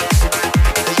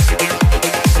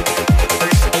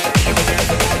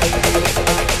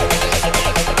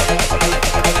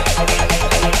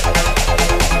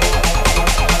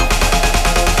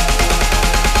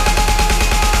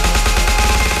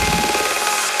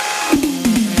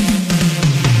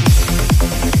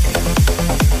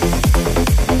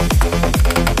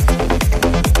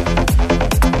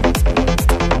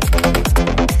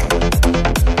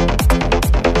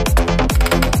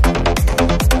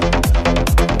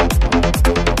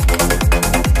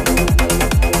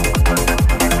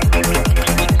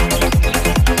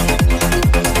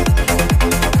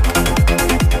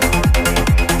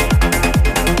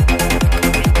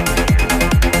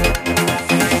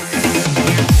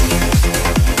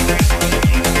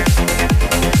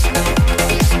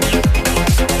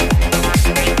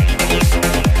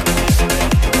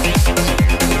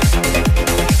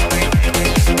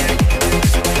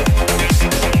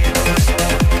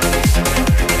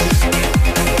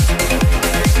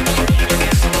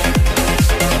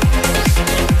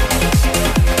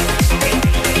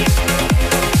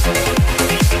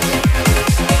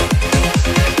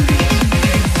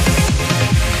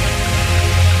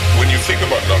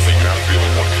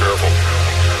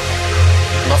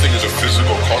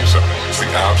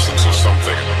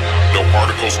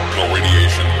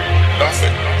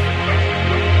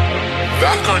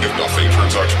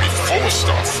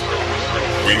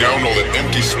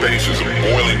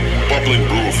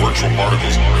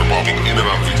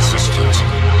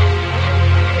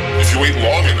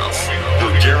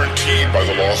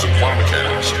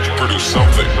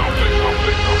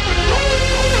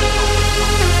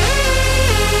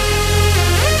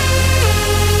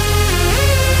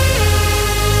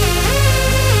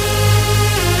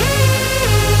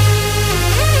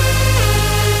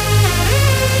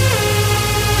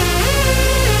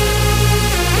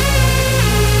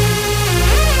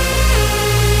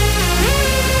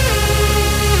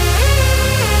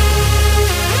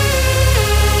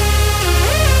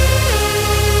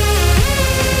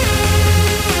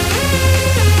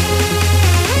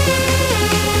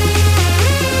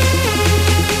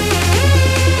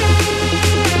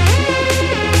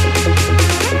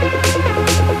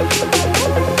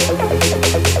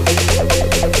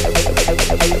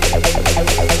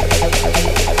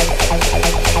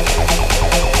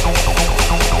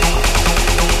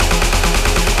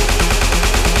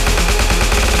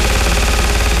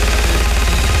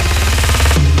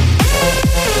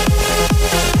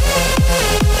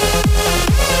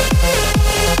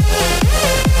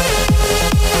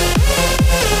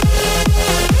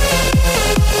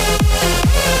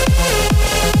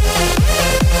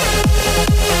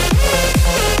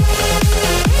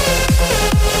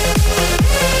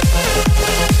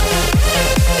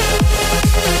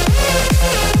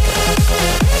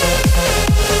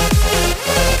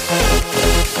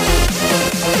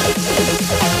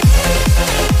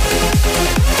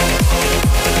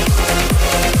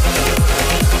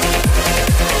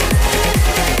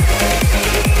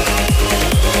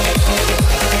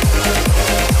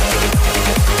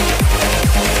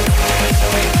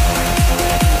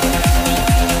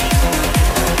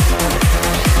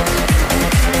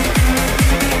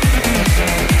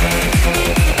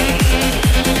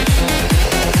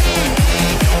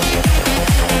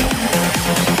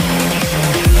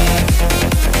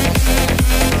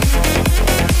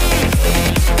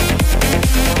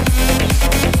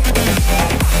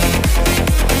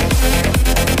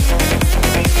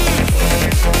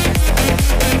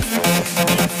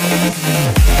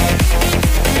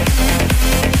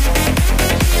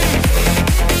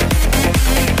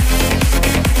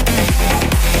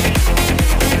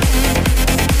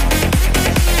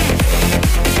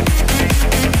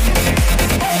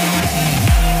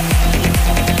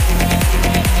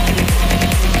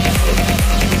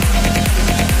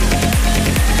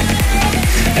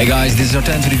 Hey guys, this is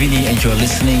Artan Trivini and you're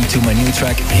listening to my new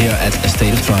track here at A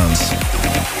State of Trance.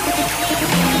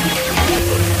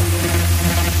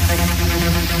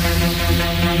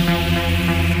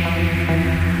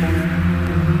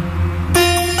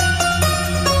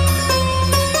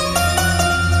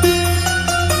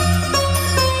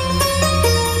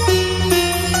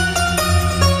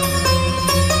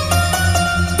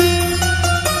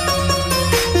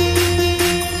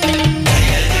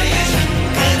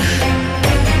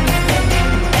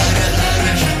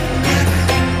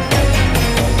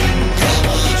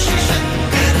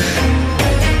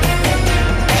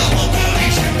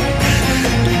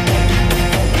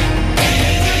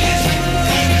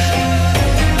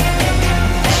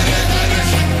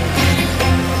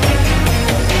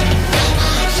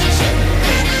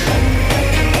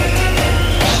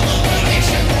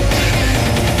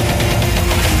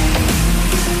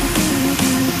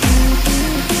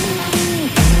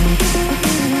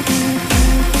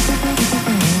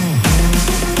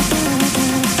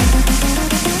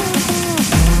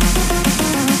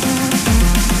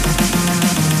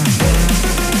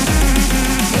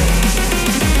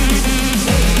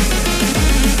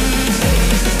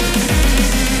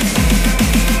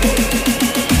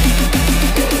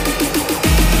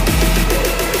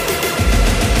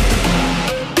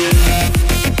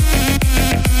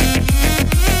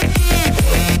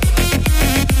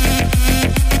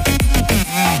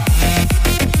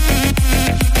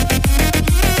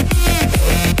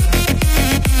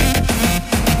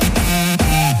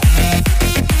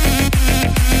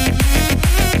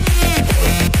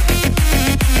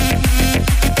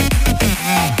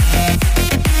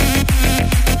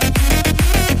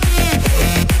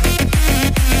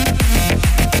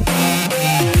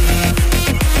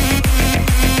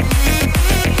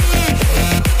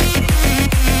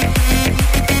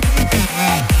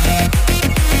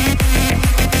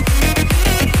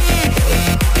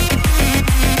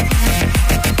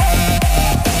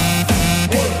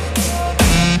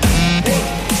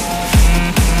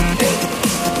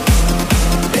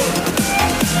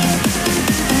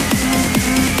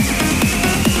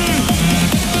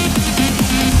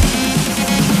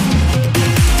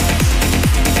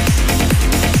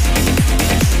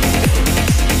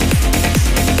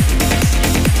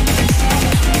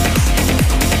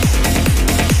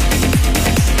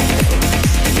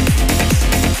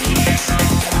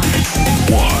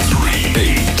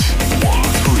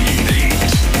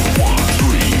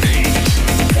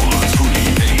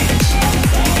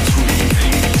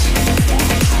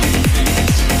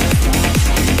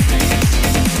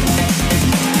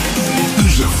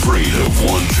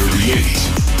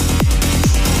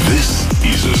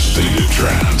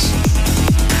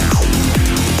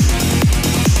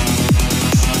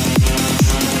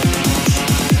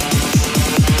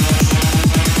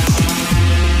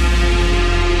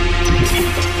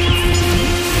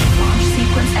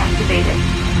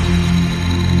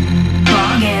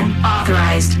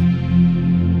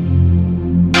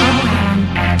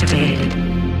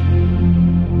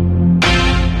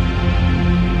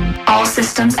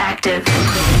 systems active.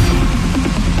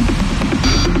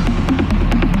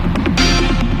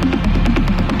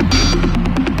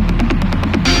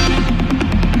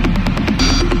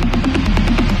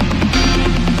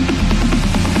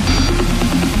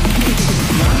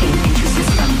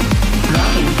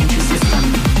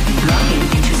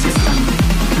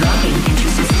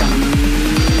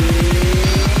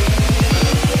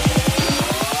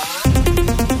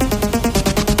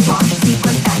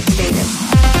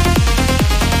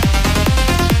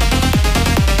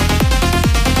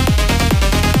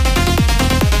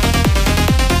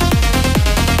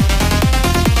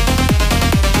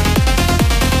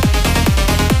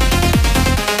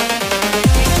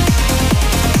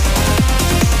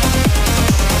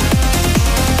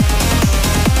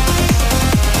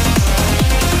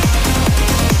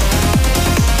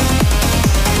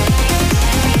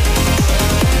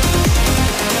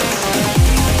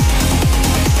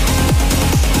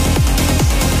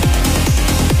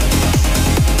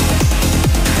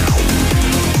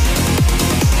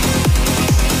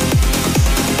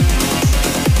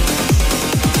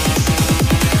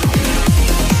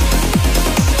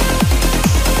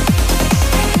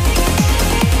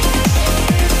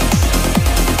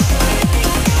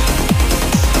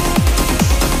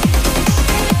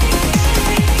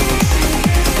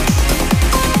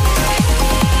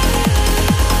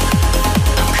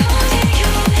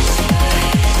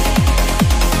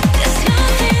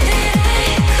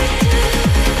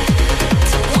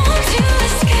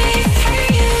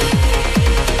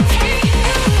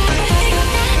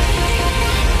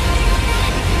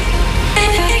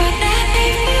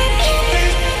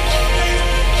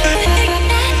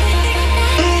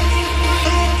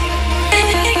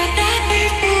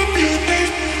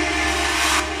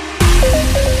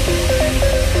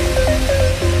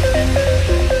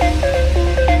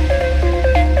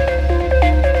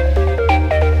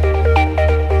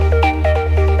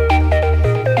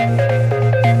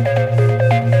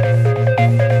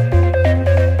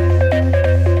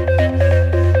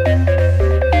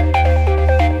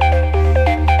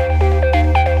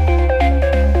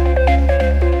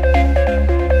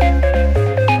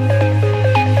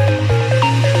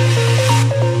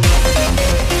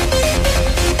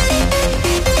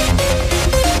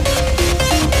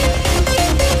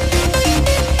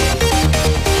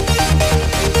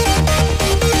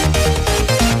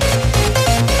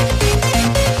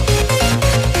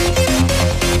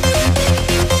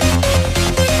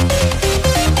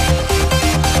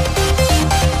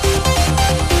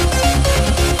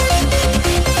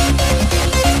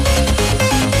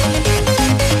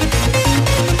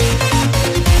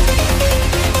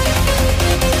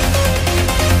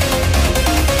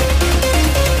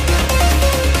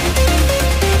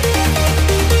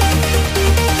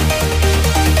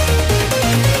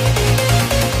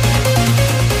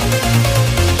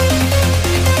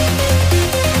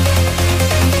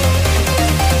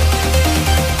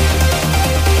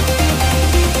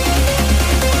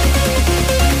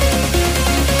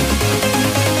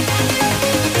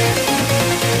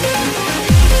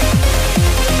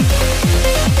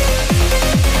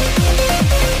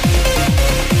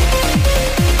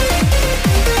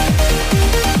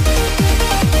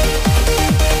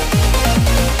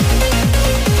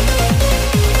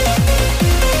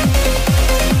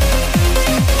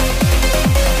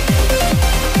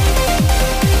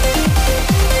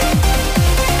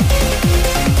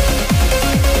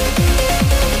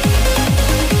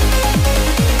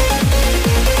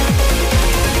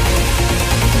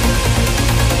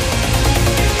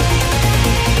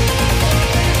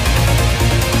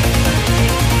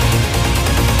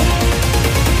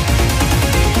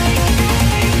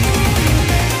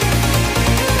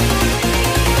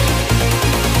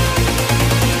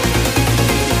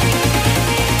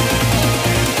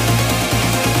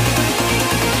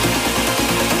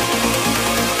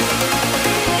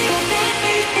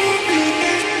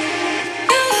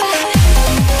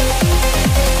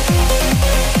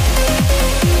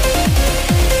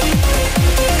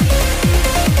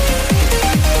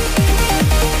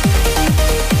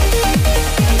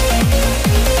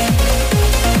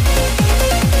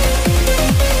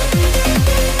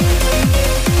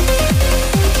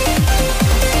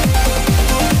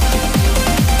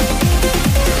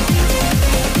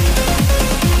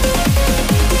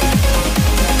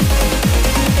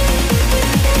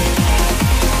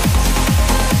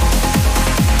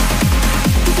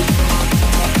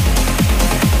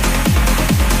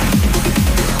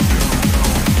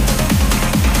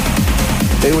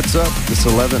 What's up? It's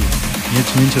 11. You're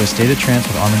tuned into A State of Trance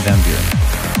with Armin van Buuren.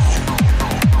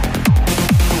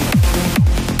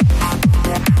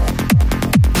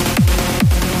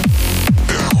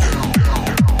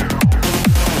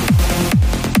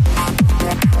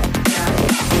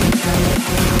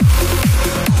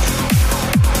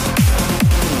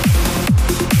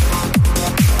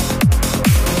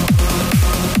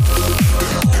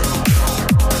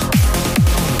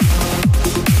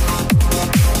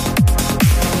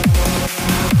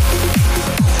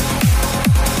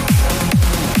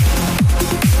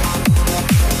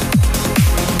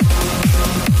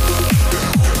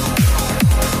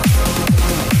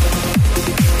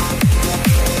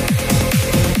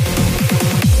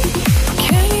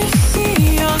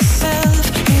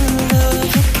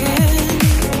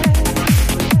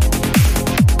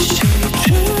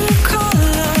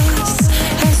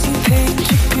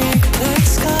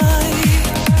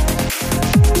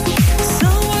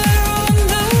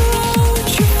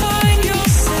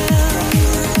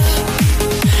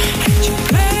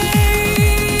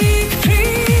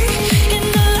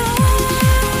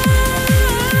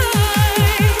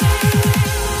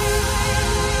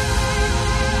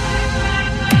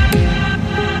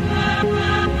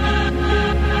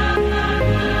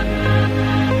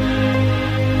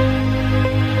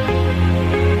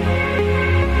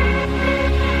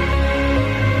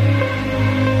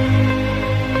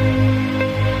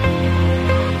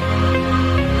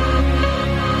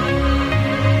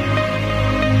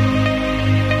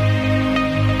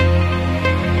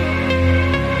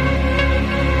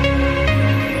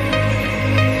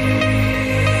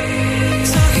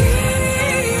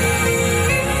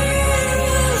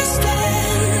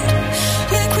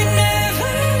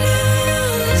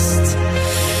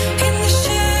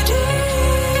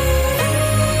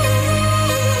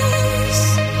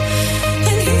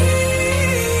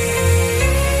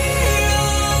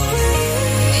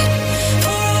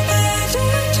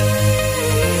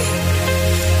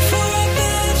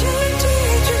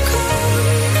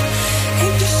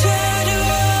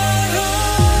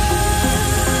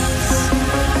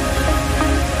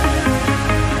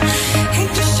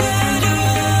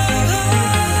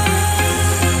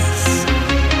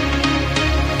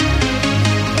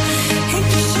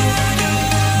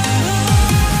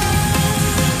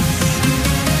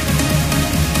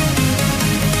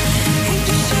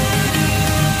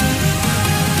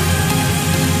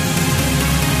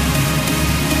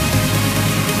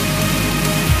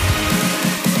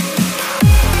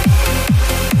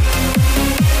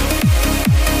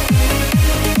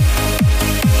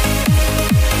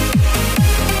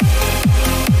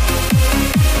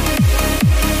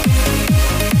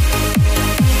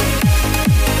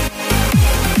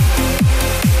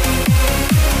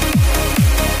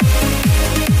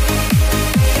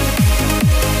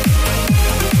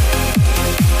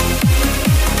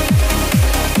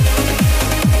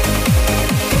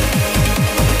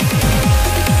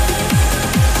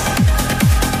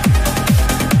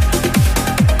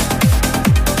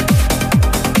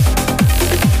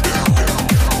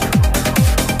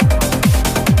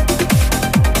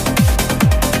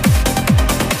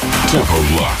 Tempo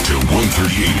locked to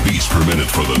 138 beats per minute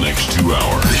for the next 2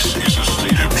 hours. This is A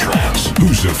State of Trance.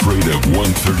 Who's afraid of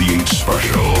 138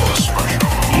 special?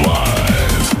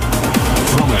 Live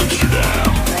from Amsterdam.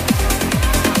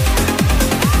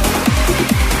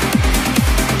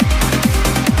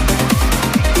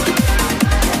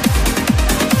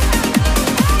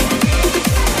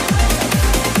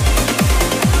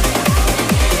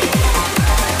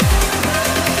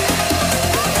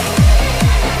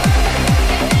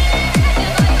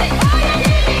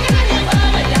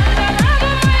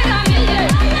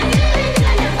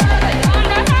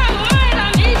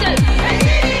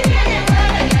 Yeah.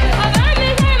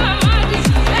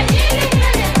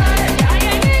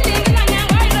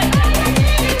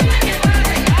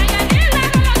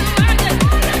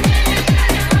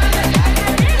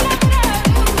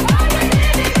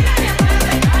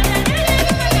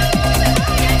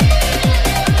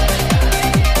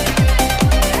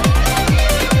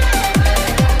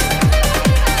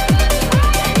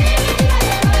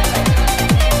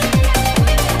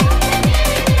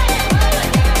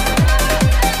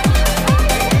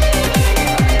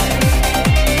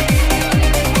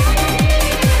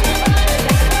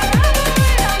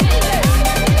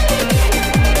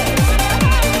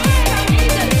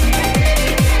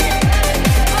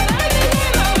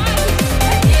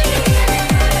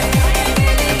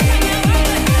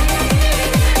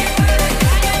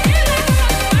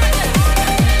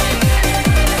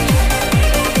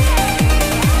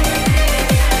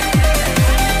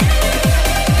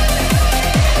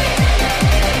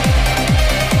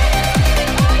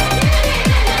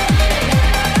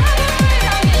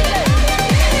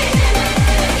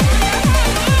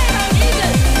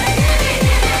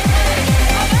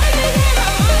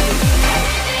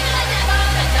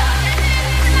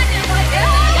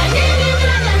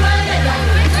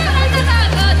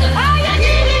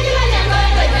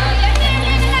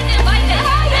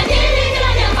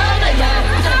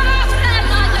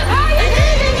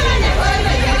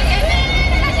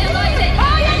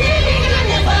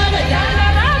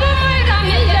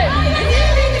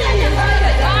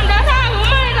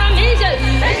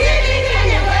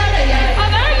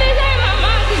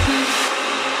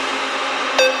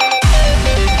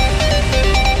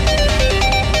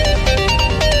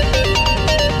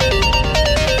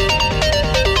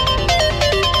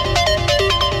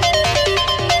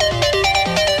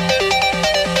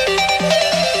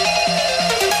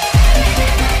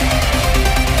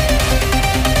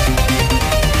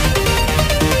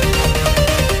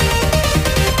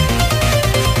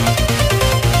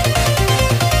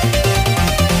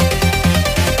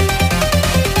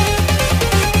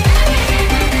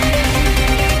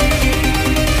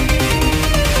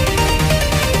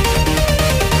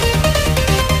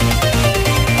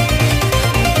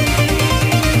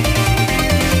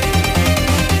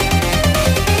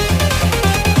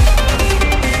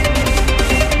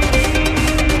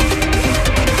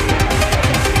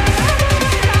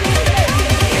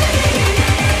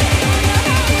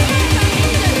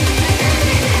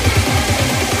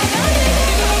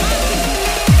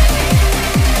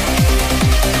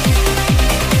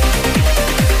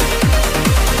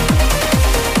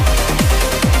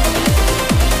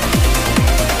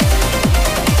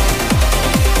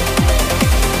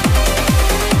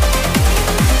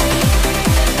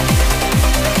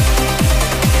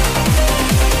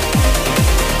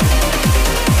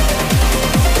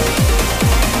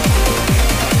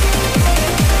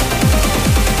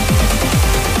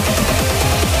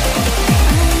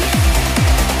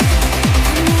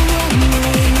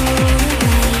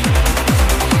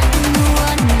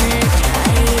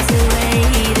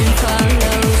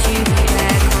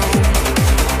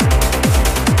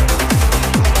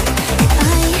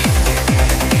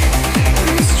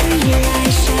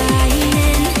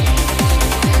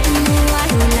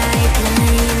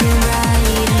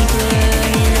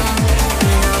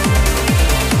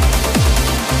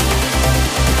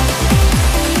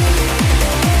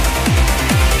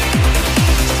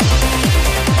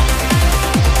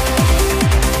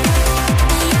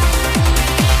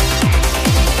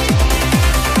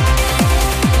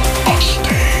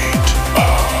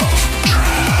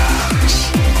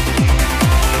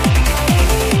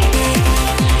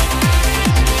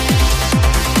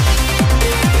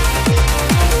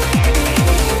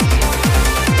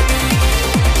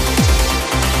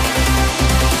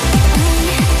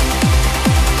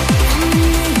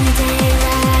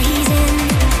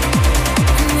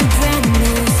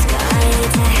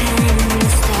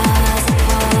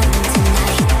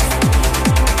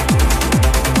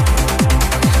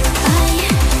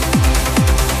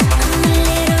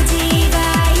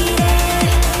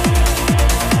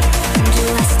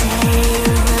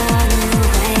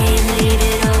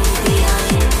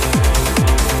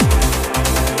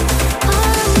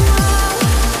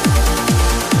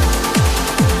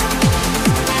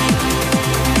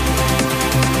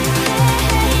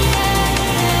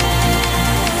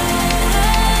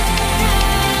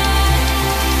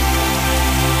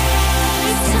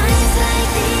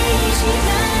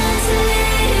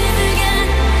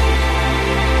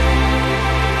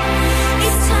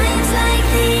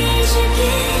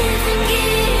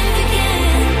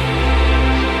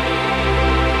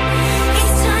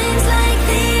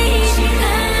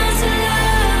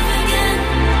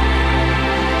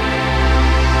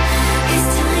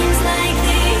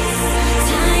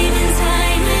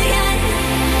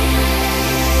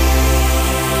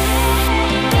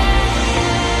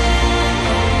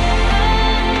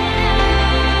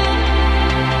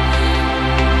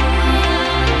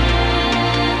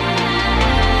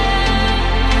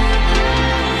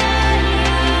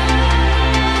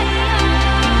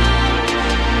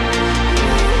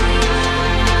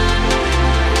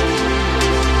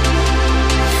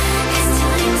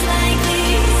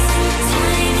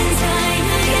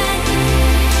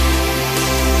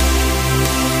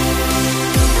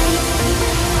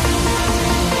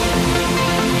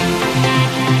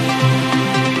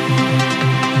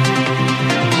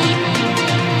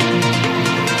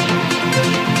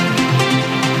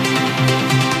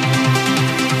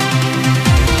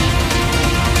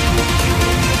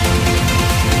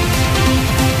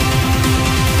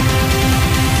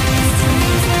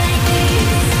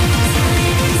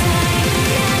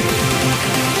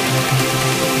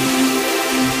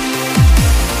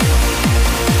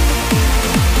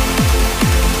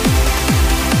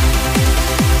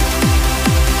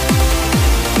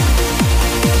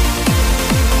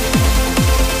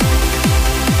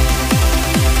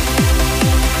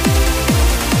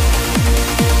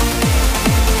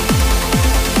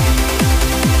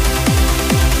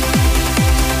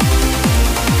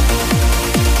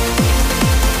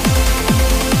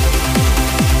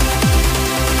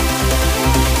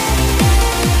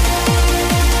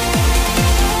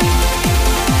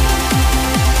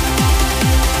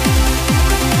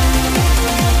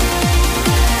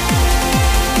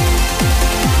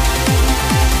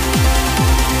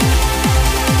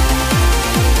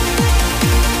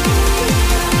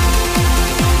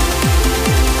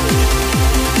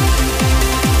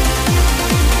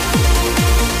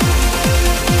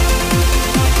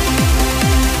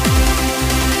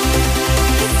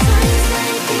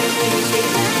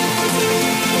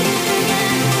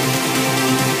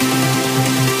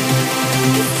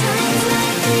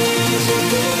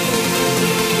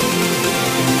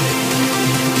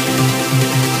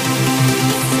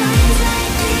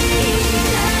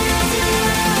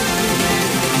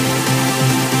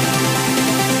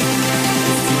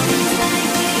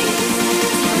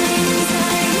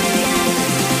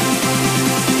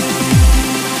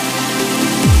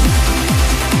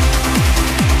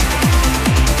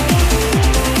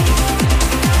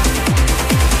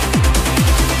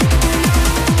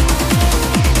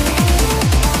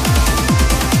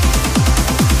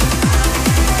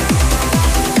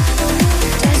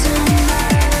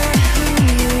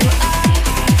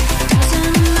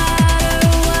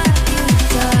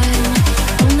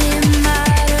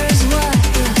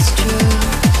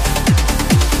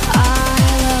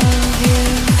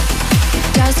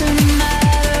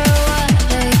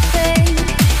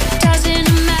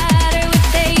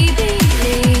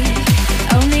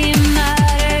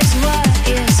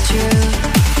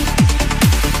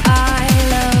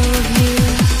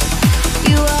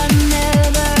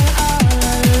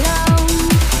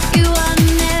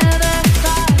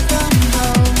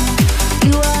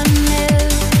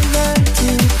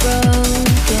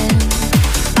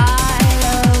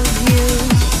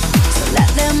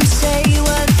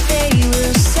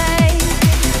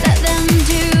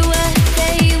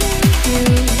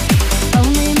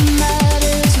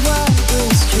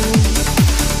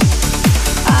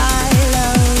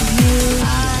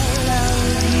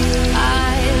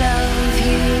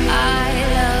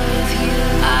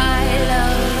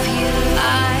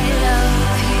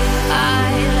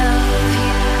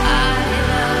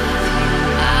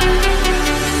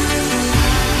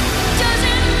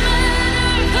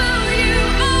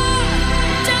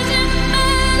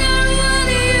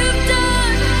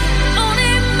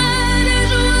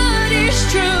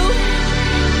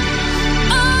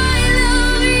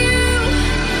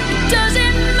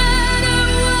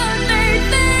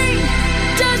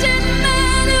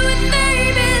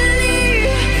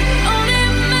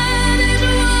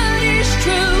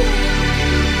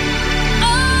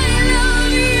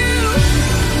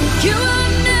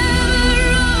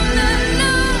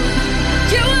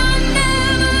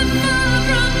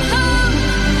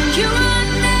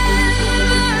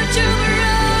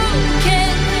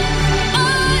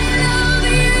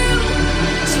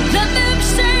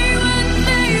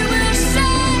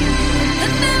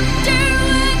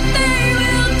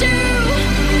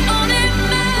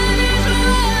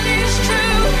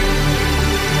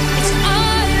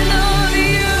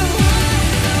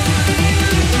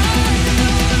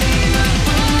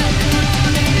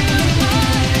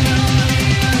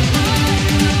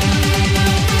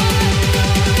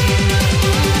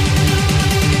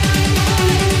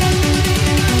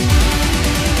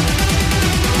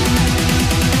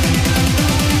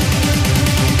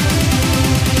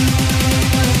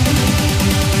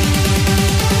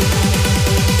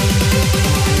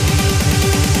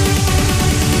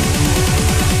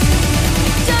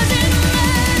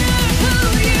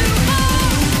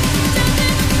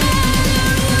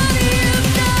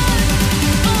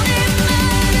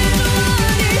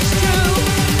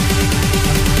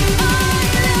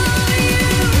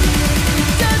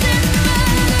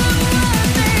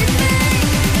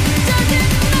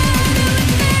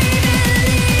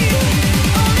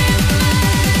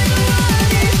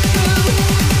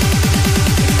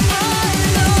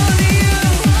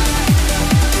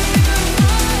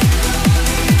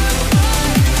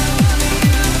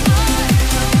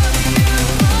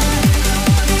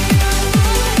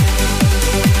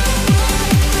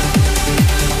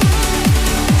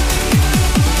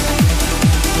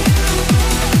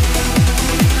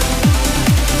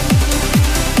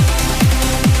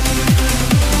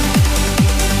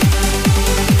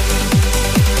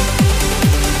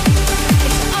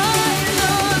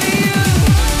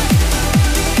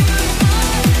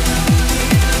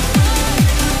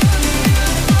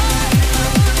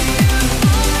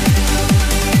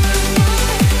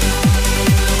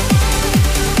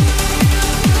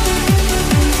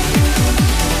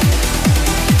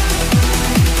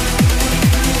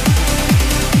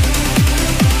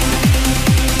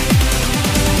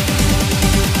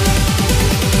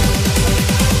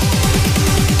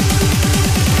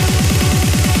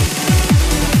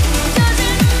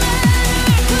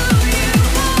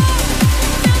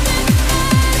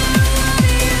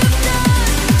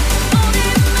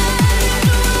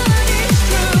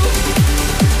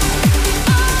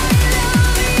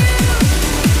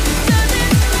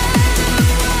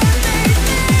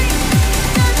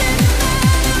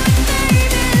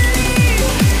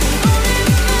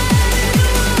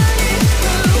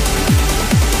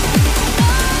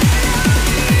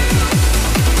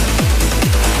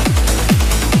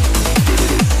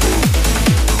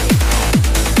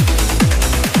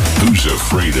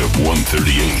 afraid of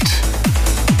 138.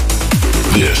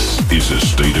 This is a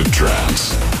state of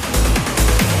trance.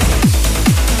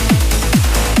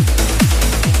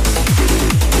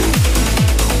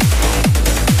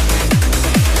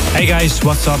 Hey guys,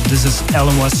 what's up? This is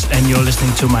Alan Watts and you're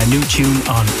listening to my new tune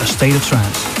on A State of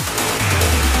Trance.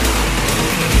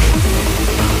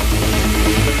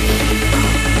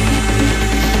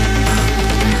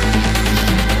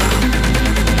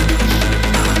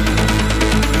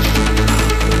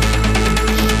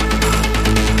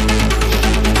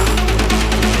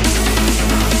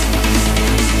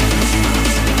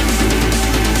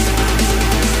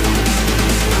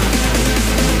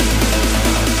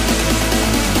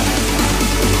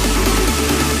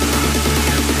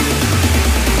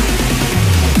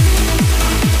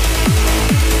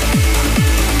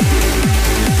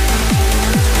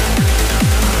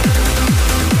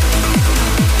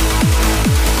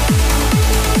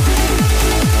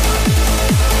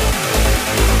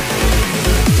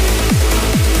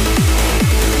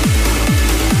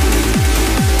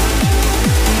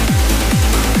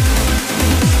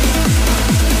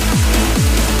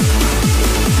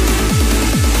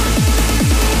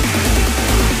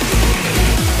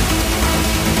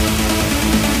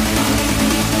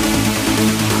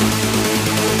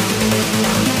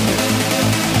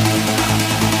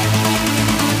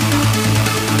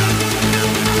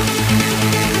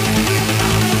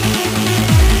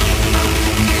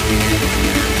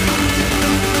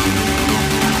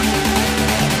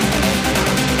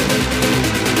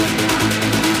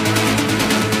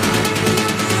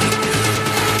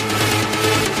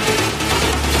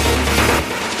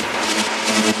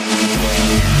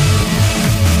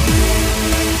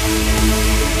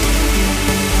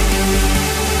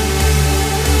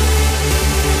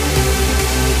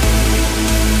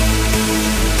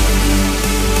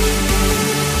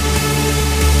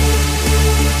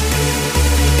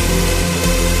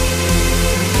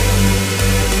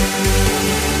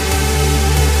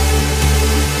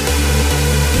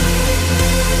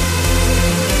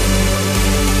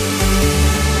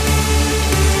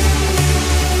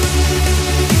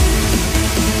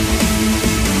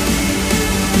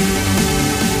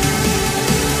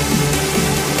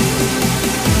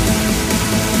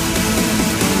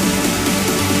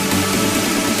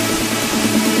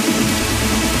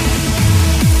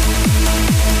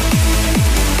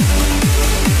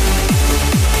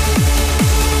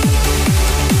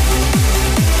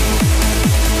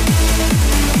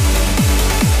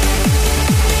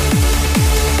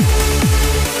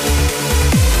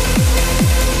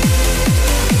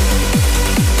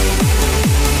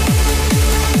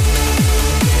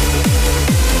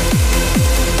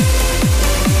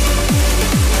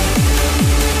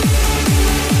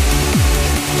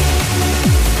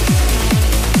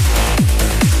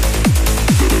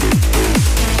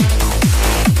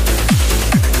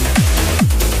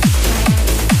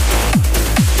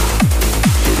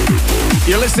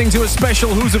 Listening to a special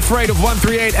Who's Afraid of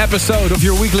 138 episode of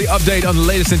your weekly update on the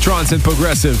latest in trance and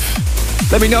progressive.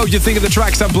 Let me know what you think of the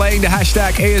tracks I'm playing. The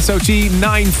hashtag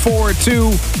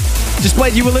ASOT942. Just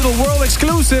played you a little world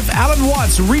exclusive Alan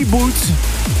Watts Reboot.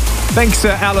 Thanks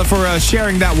Alan for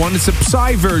sharing that one. It's a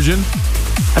Psy version.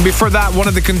 And before that, one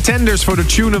of the contenders for the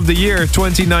Tune of the Year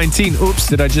 2019. Oops,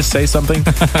 did I just say something?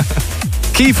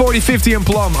 Key 4050 and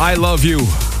Plum, I Love You.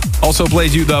 Also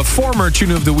played you the former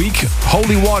Tune of the Week,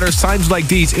 Holy Waters, Times Like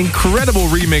These, incredible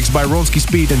remix by Ronski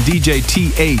Speed and DJ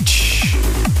TH.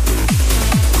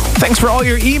 Thanks for all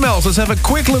your emails. Let's have a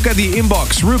quick look at the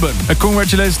inbox. Ruben.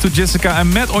 Congratulations to Jessica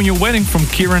and Matt on your wedding from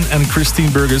Kieran and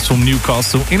Christine Burgess from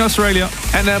Newcastle in Australia.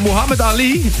 And Muhammad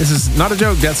Ali, this is not a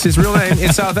joke, that's his real name,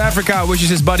 in South Africa, wishes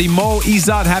his buddy Mo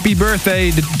Izzat happy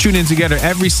birthday. They tune in together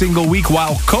every single week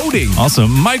while coding. Awesome.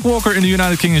 Mike Walker in the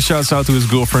United Kingdom shouts out to his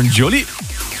girlfriend Jolie.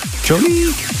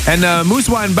 And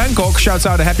Muswa in Bangkok shouts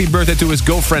out a happy birthday to his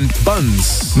girlfriend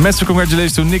Buns. Massive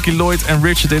congratulations to Nikki Lloyd and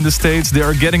Richard in the States. They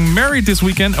are getting married this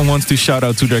weekend and wants to shout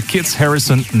out to their kids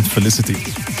Harrison and Felicity.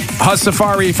 Hus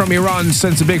Safari from Iran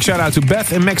sends a big shout out to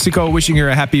Beth in Mexico, wishing her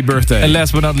a happy birthday. And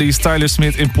last but not least, Tyler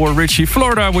Smith in Port Richey,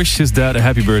 Florida, wishes his dad a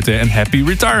happy birthday and happy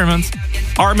retirement.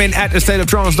 Armin at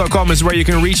astateoftrance.com is where you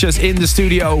can reach us in the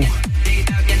studio.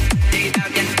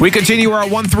 We continue our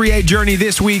 138 journey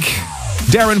this week.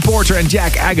 Darren Porter and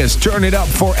Jack Agus turn it up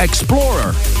for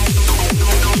Explorer.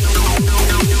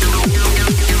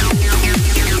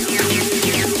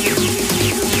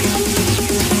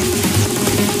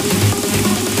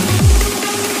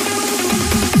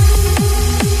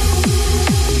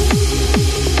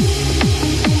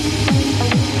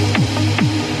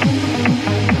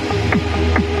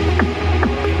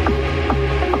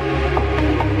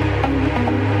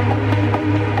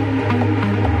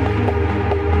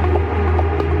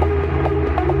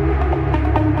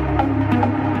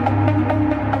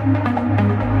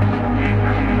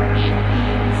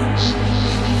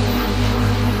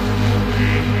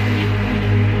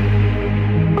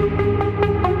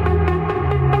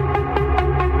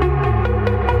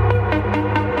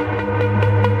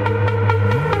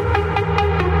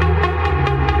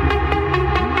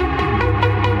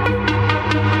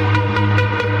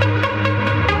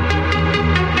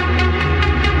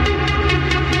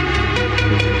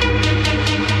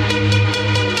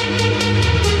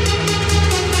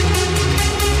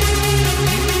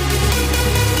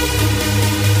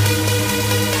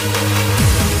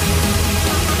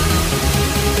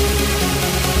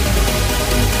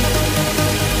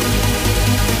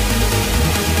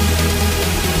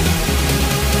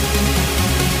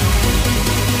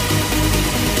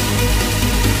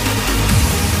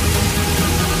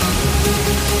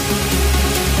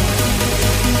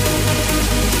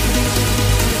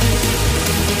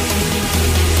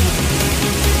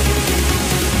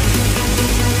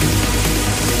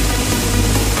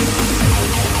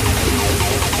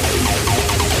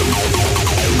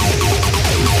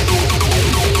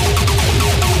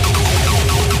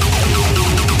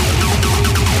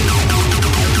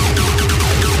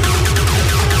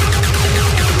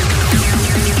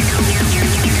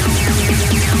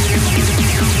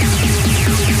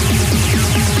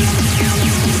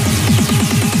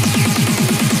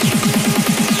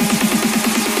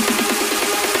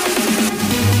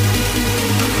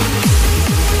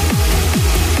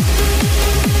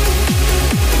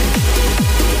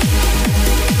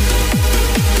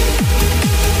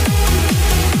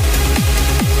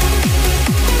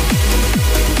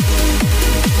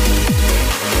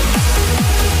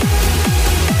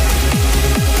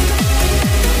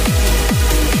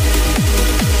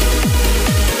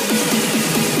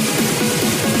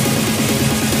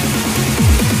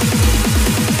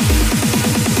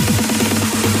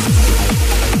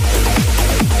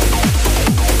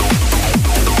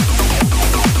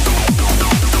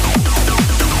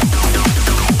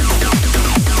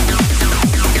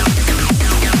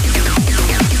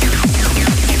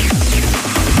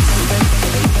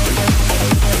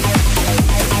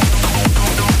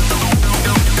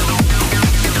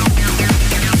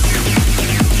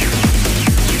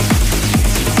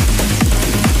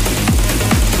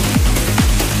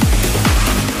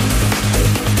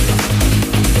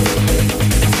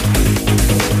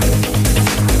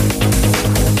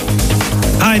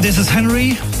 this is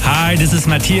Henry. Hi, this is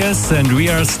Matthias, and we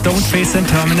are Stoneface and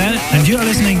Terminal. And you are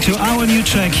listening to our new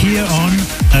track here on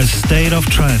A State of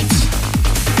Trance.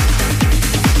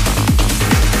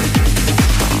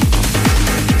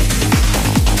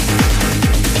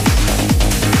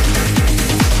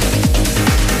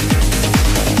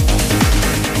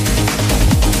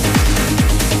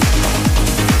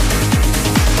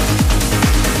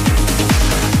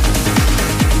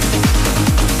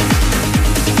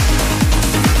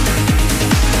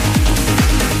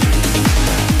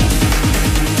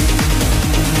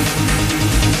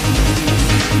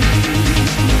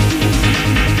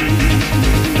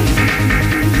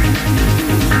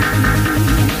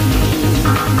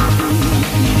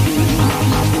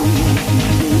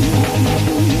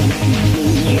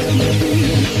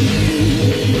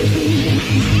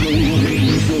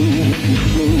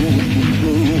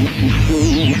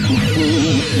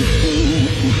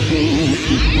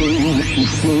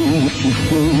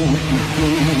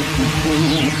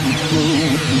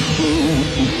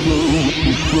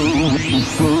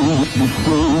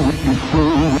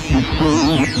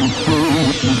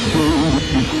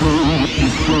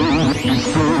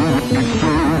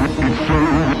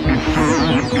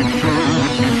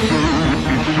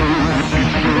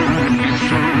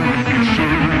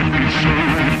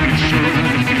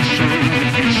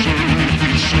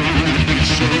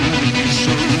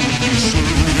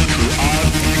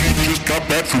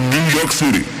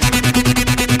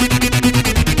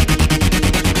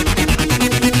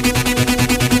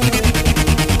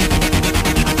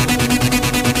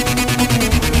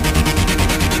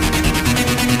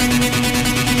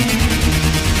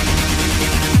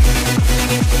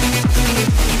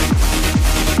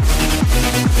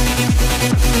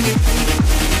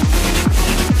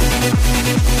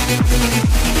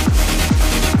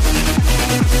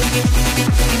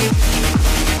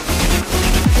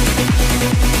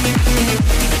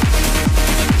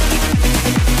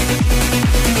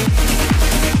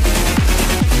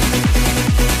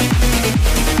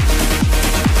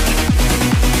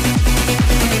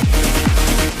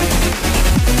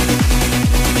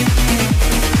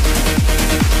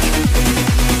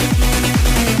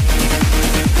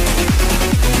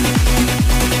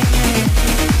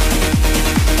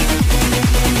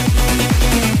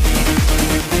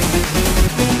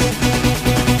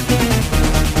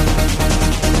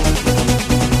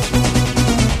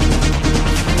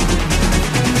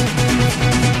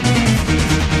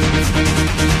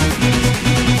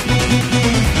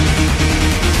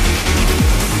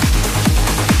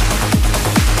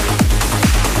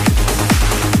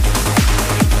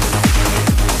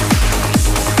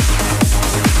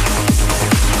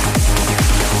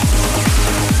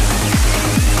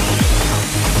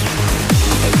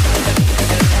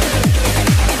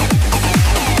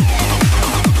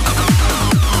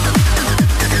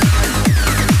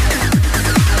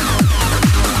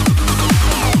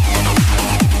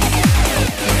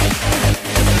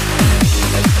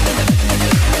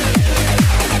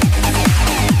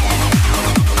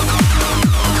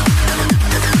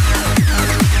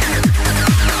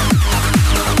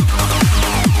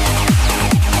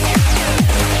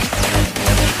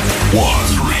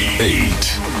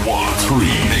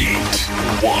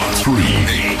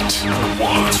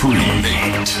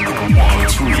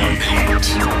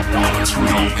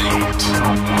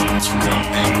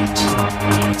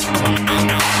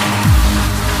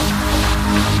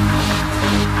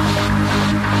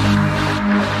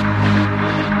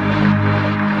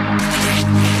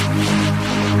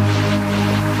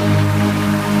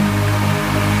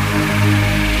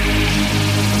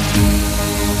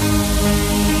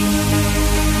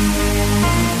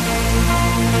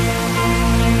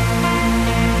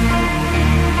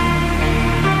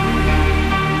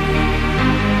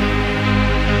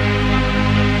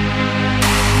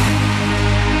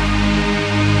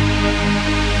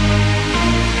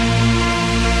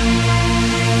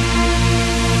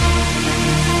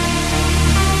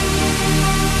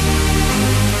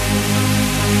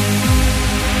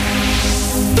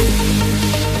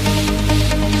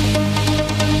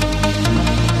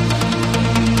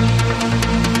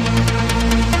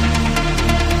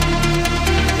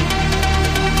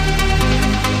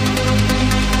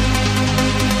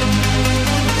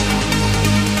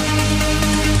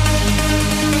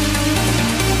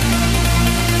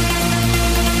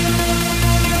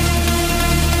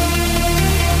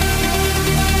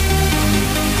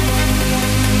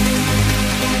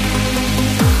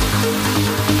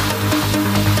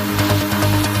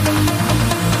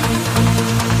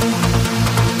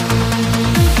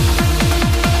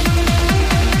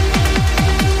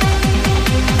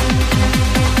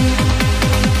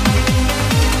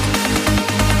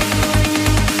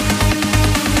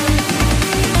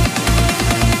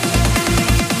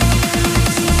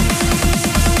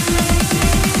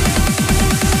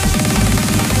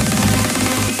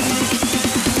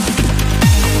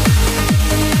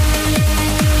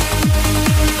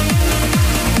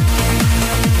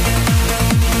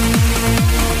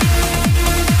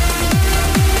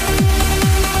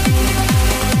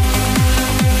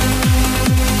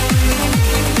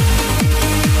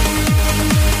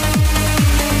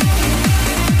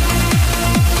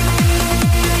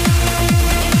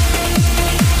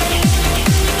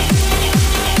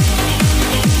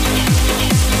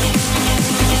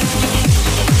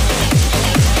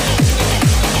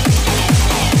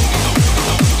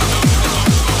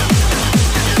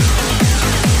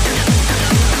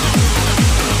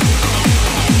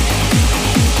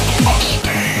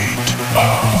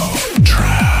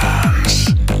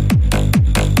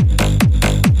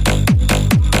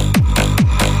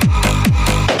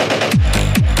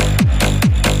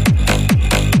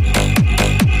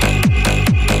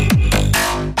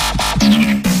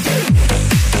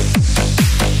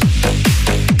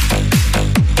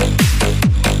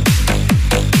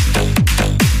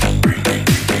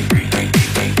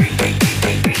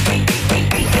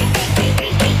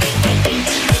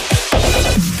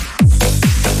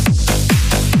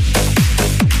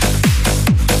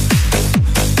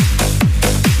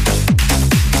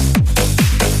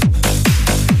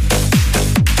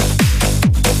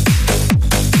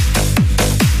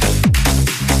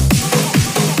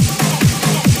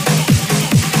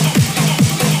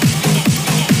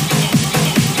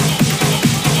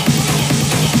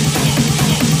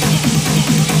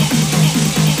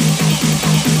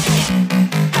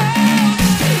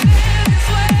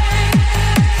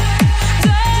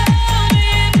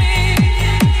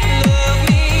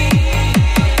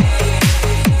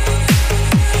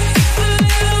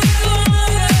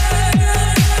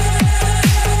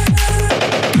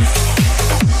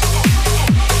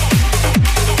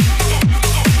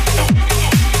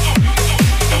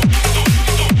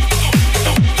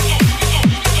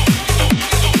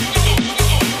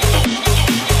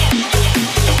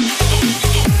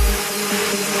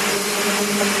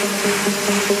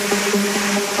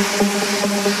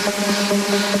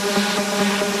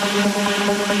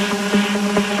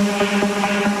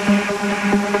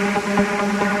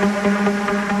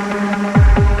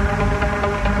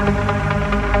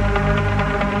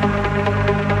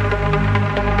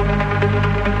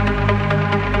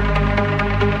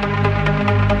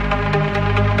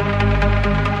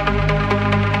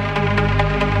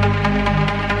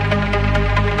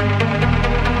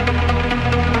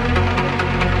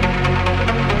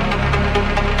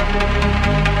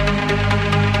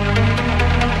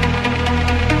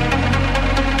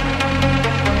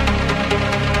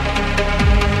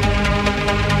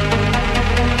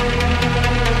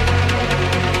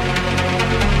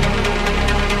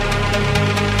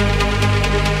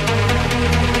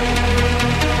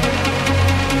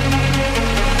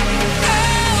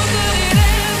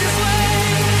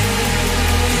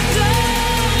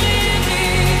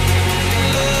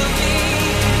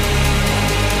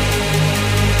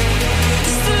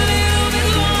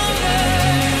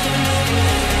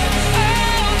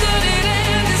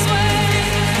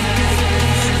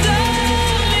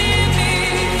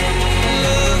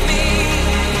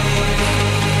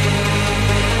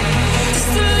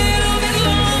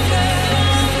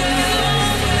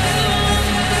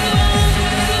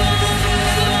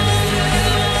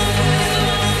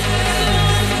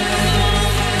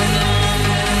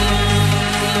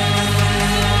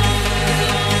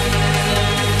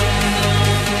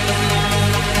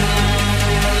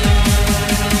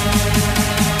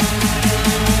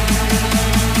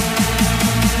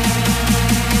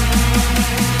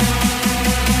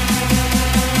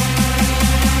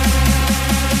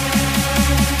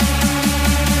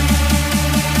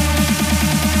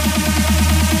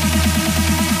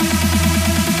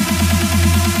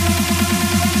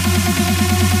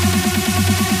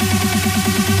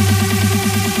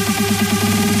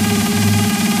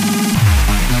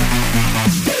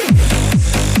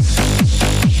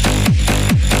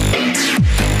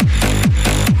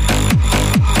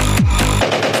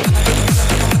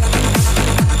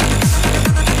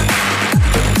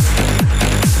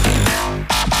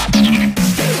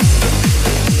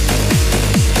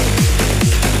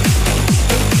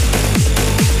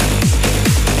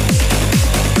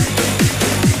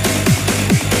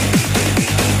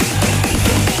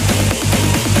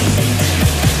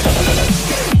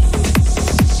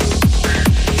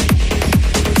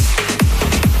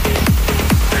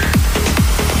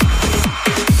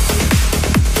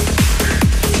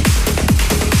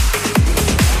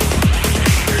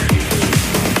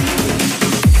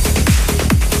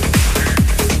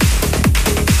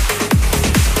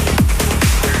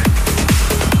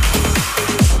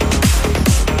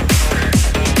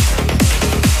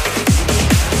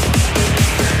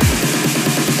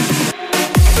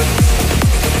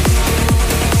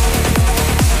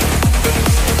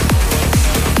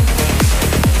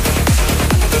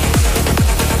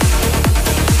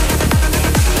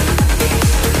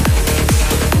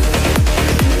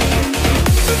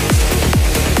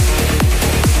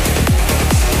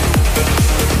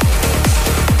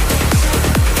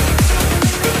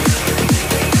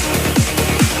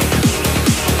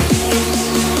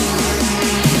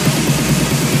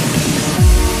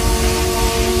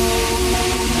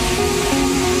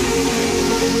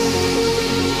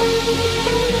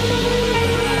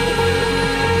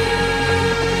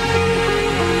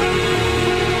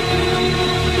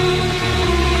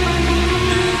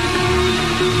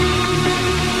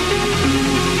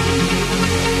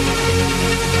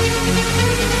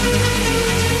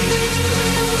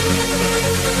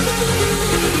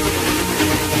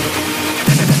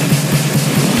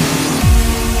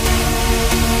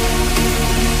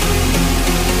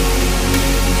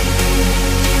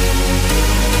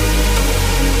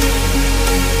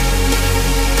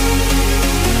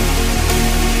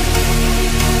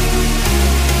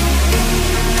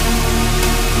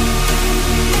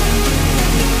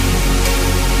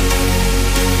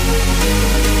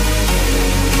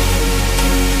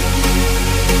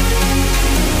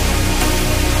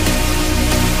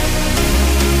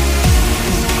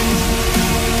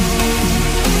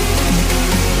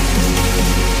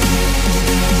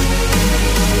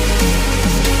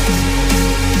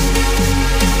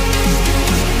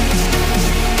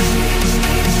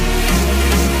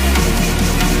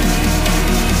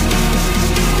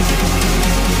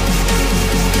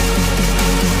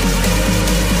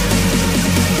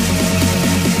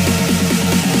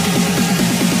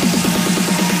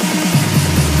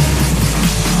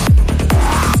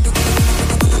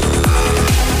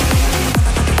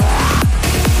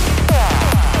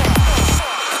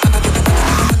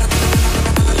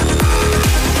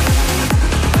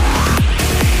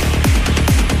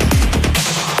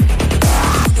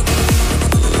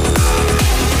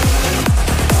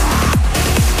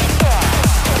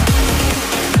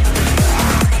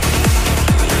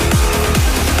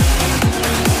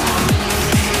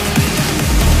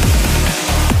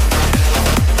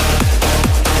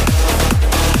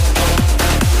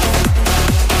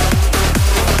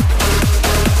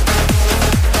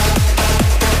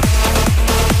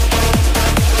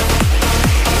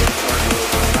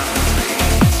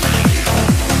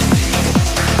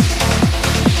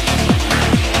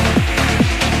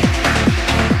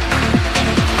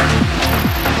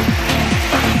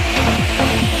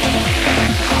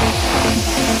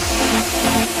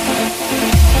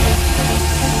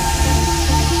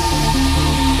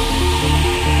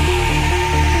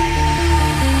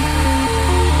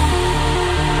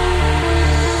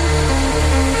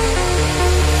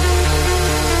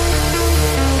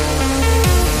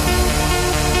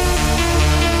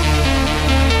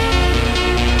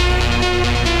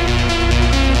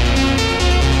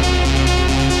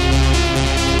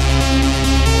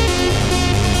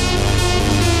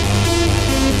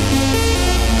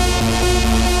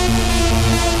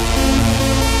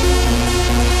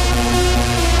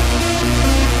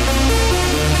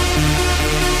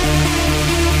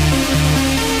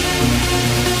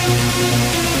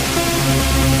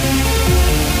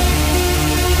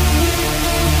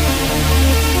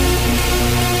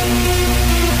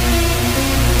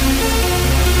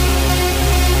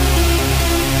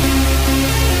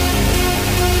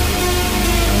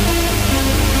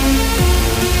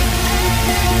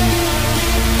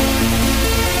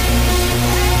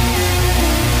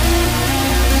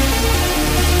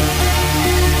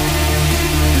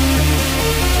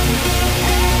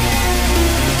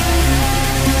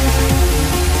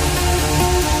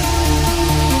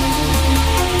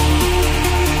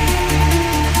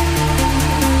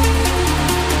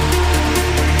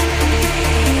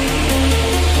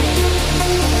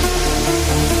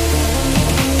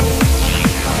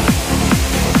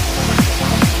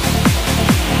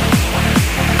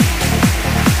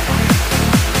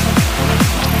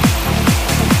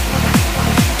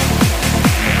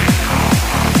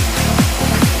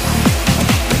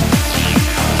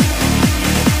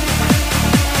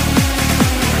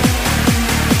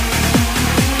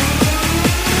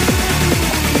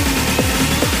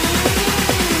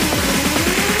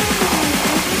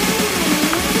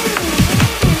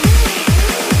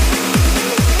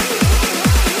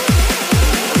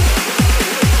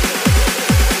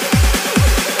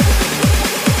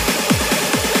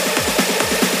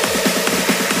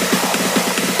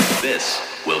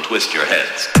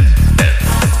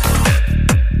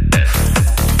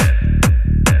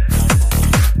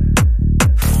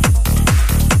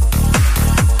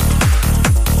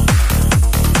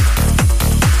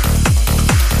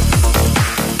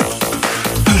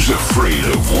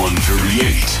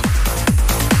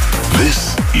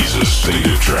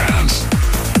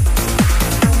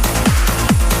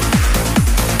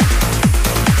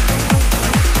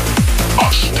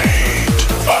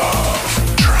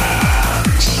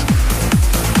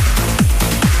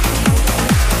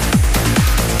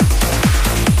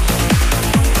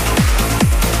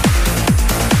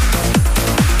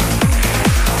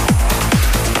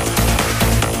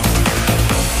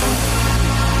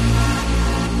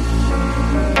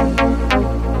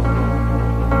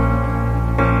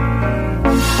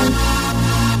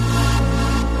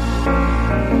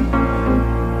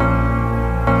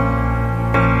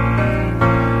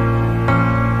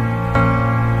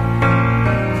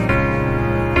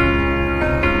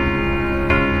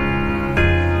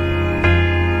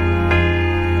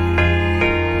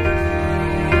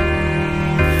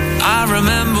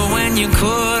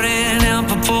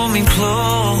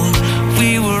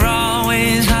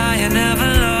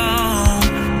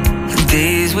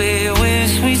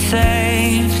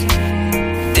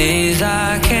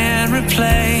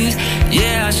 place.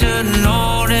 Yeah, I should've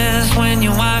noticed when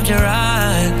you wiped your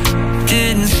eye.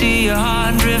 Didn't see your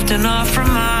heart drifting off from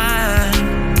mine.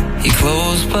 You're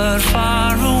close but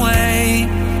far away.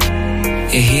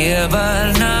 You're here but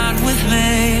not with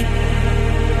me.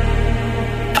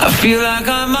 I feel like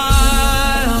I'm miles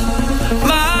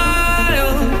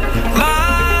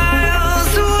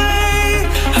away.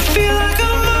 I feel like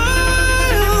I'm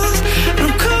miles, and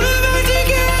I'm coming back to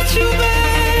get you,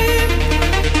 babe.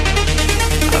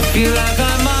 I feel like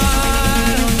I'm miles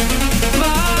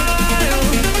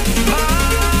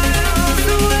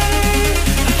away.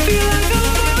 I feel like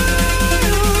I'm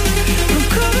miles, and I'm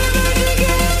coming back to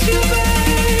get you, babe.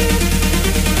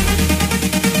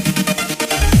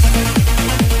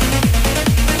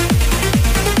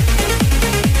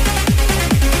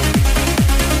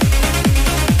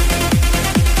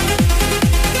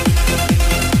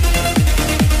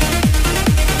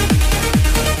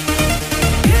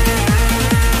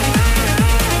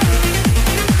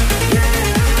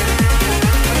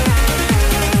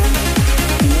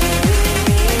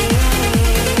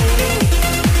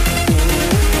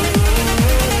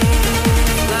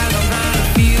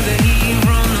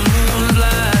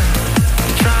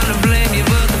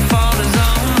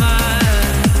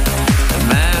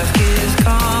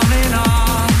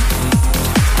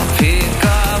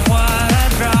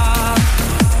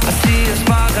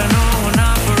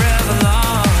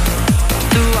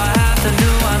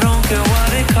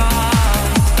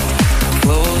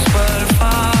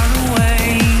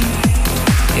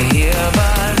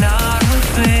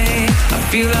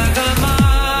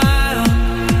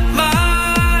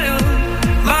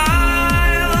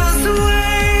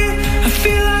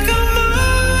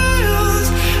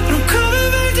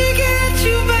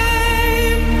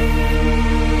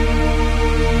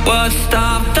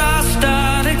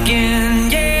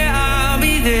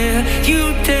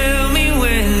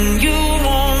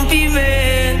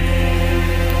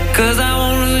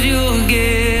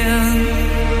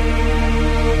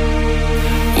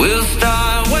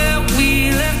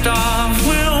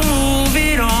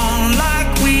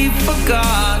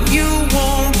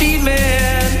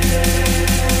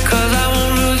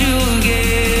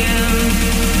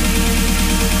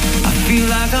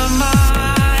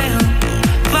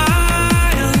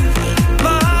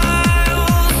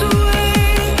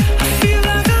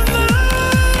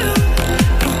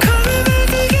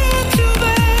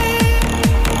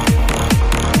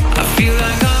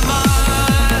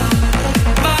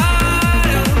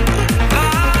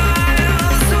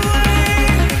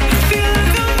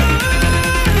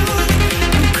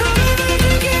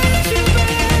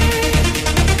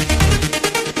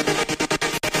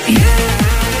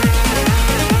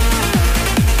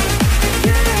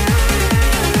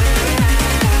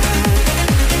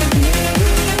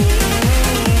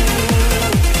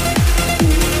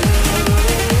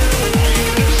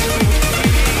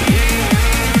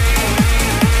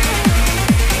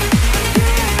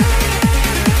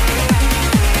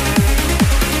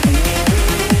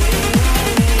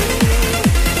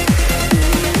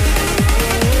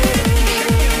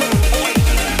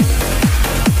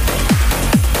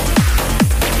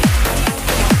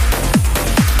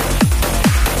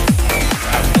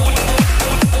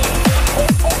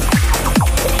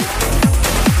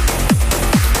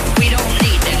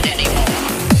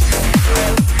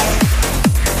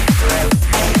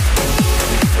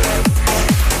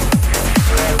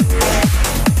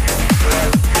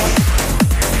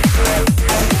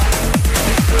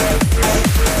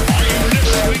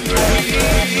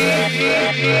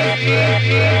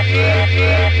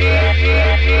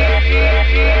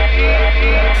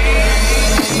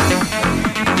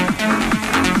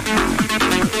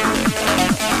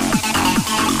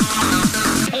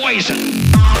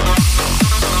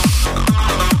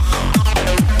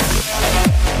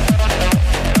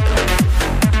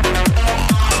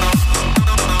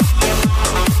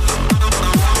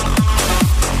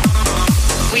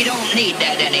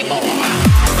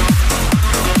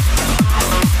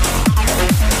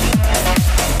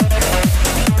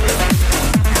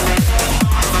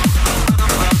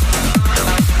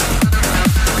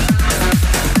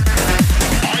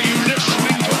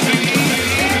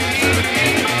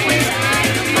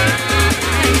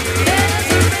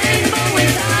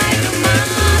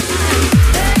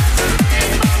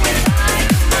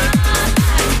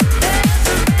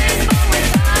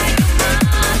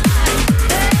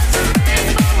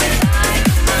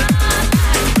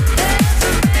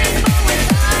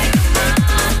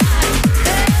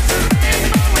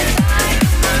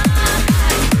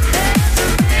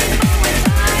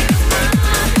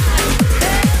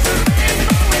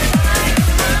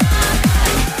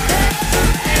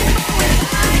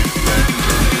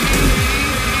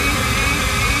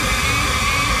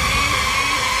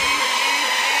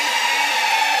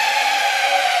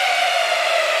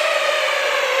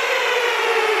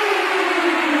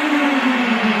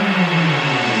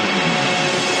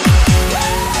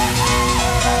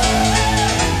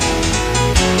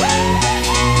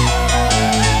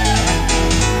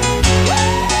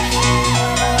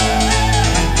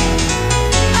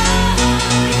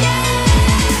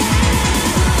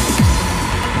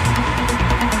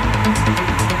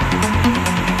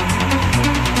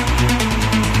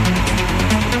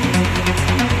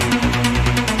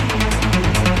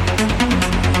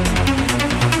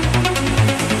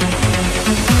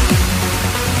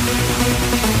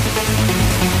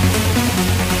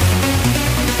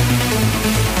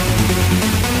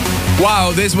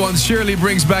 Wow, this one surely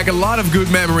brings back a lot of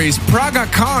good memories. Praga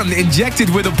Khan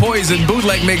injected with a poison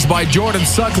bootleg mix by Jordan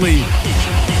Suckley.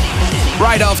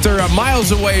 Right after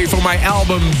Miles Away for my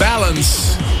album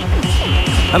Balance.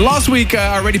 And last week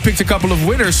I already picked a couple of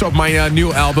winners of my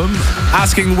new album,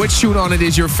 asking which tune on it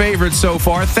is your favorite so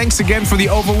far. Thanks again for the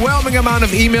overwhelming amount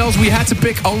of emails. We had to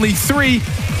pick only 3.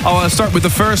 I'll start with the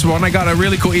first one. I got a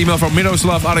really cool email from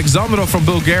Miroslav Alexandrov from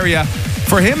Bulgaria.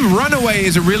 For him, Runaway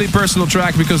is a really personal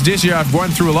track because this year I've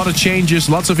gone through a lot of changes,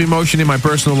 lots of emotion in my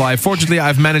personal life. Fortunately,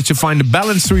 I've managed to find a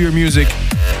balance through your music.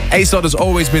 ASOT has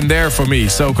always been there for me.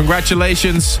 So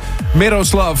congratulations,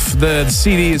 Miroslav. The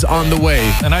CD is on the way.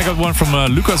 And I got one from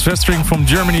Lucas Westring from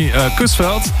Germany,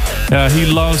 Kusveld. He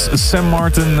loves Sam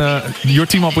Martin, your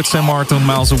team up with Sam Martin,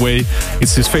 Miles Away.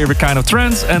 It's his favorite kind of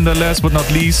trance. And last but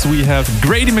not least, we have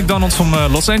Grady McDonald from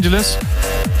Los Angeles.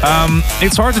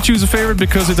 It's hard to choose a favorite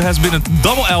because it has been a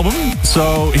double album.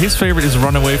 So his favorite is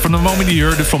Runaway. From the moment he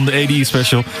heard it from the ADE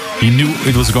special, he knew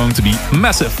it was going to be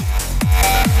massive.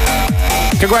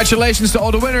 Congratulations to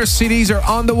all the winners. CDs are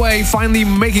on the way. Finally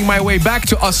making my way back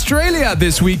to Australia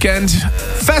this weekend.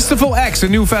 Festival X, a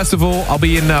new festival. I'll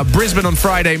be in Brisbane on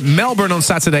Friday, Melbourne on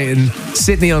Saturday, and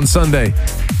Sydney on Sunday.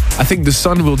 I think the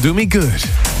sun will do me good.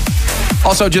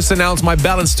 Also just announced my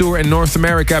Balance tour in North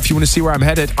America. If you want to see where I'm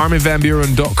headed,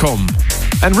 arminvanbuuren.com.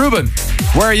 And Ruben,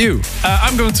 where are you?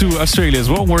 I'm going to Australia as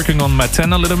well, working on my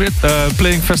 10 a little bit,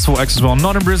 playing Festival X as well,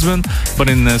 not in Brisbane, but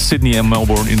in Sydney and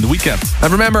Melbourne in the weekend.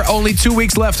 And remember, only 2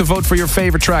 weeks left to vote for your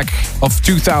favorite track of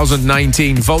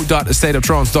 2019.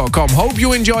 Vote.astateoftrance.com. Hope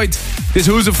you enjoyed this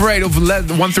Who's Afraid of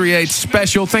 138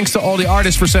 special. Thanks to all the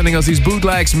artists for sending us these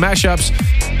bootlegs, mashups.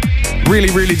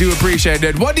 Really, really do appreciate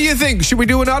it. What do you think? Should we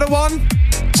do another one?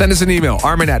 Send us an email,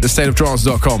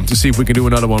 armin@astateoftrance.com, to see if we can do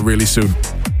another one really soon.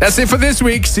 That's it for this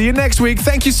week. See you next week.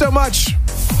 Thank you so much.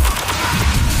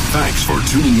 Thanks for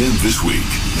tuning in this week.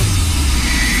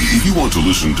 If you want to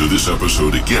listen to this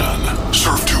episode again,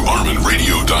 surf to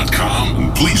arminradio.com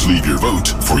and please leave your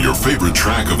vote for your favorite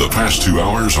track of the past 2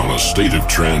 hours on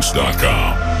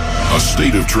astateoftrance.com. A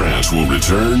State of Trance will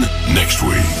return next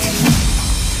week.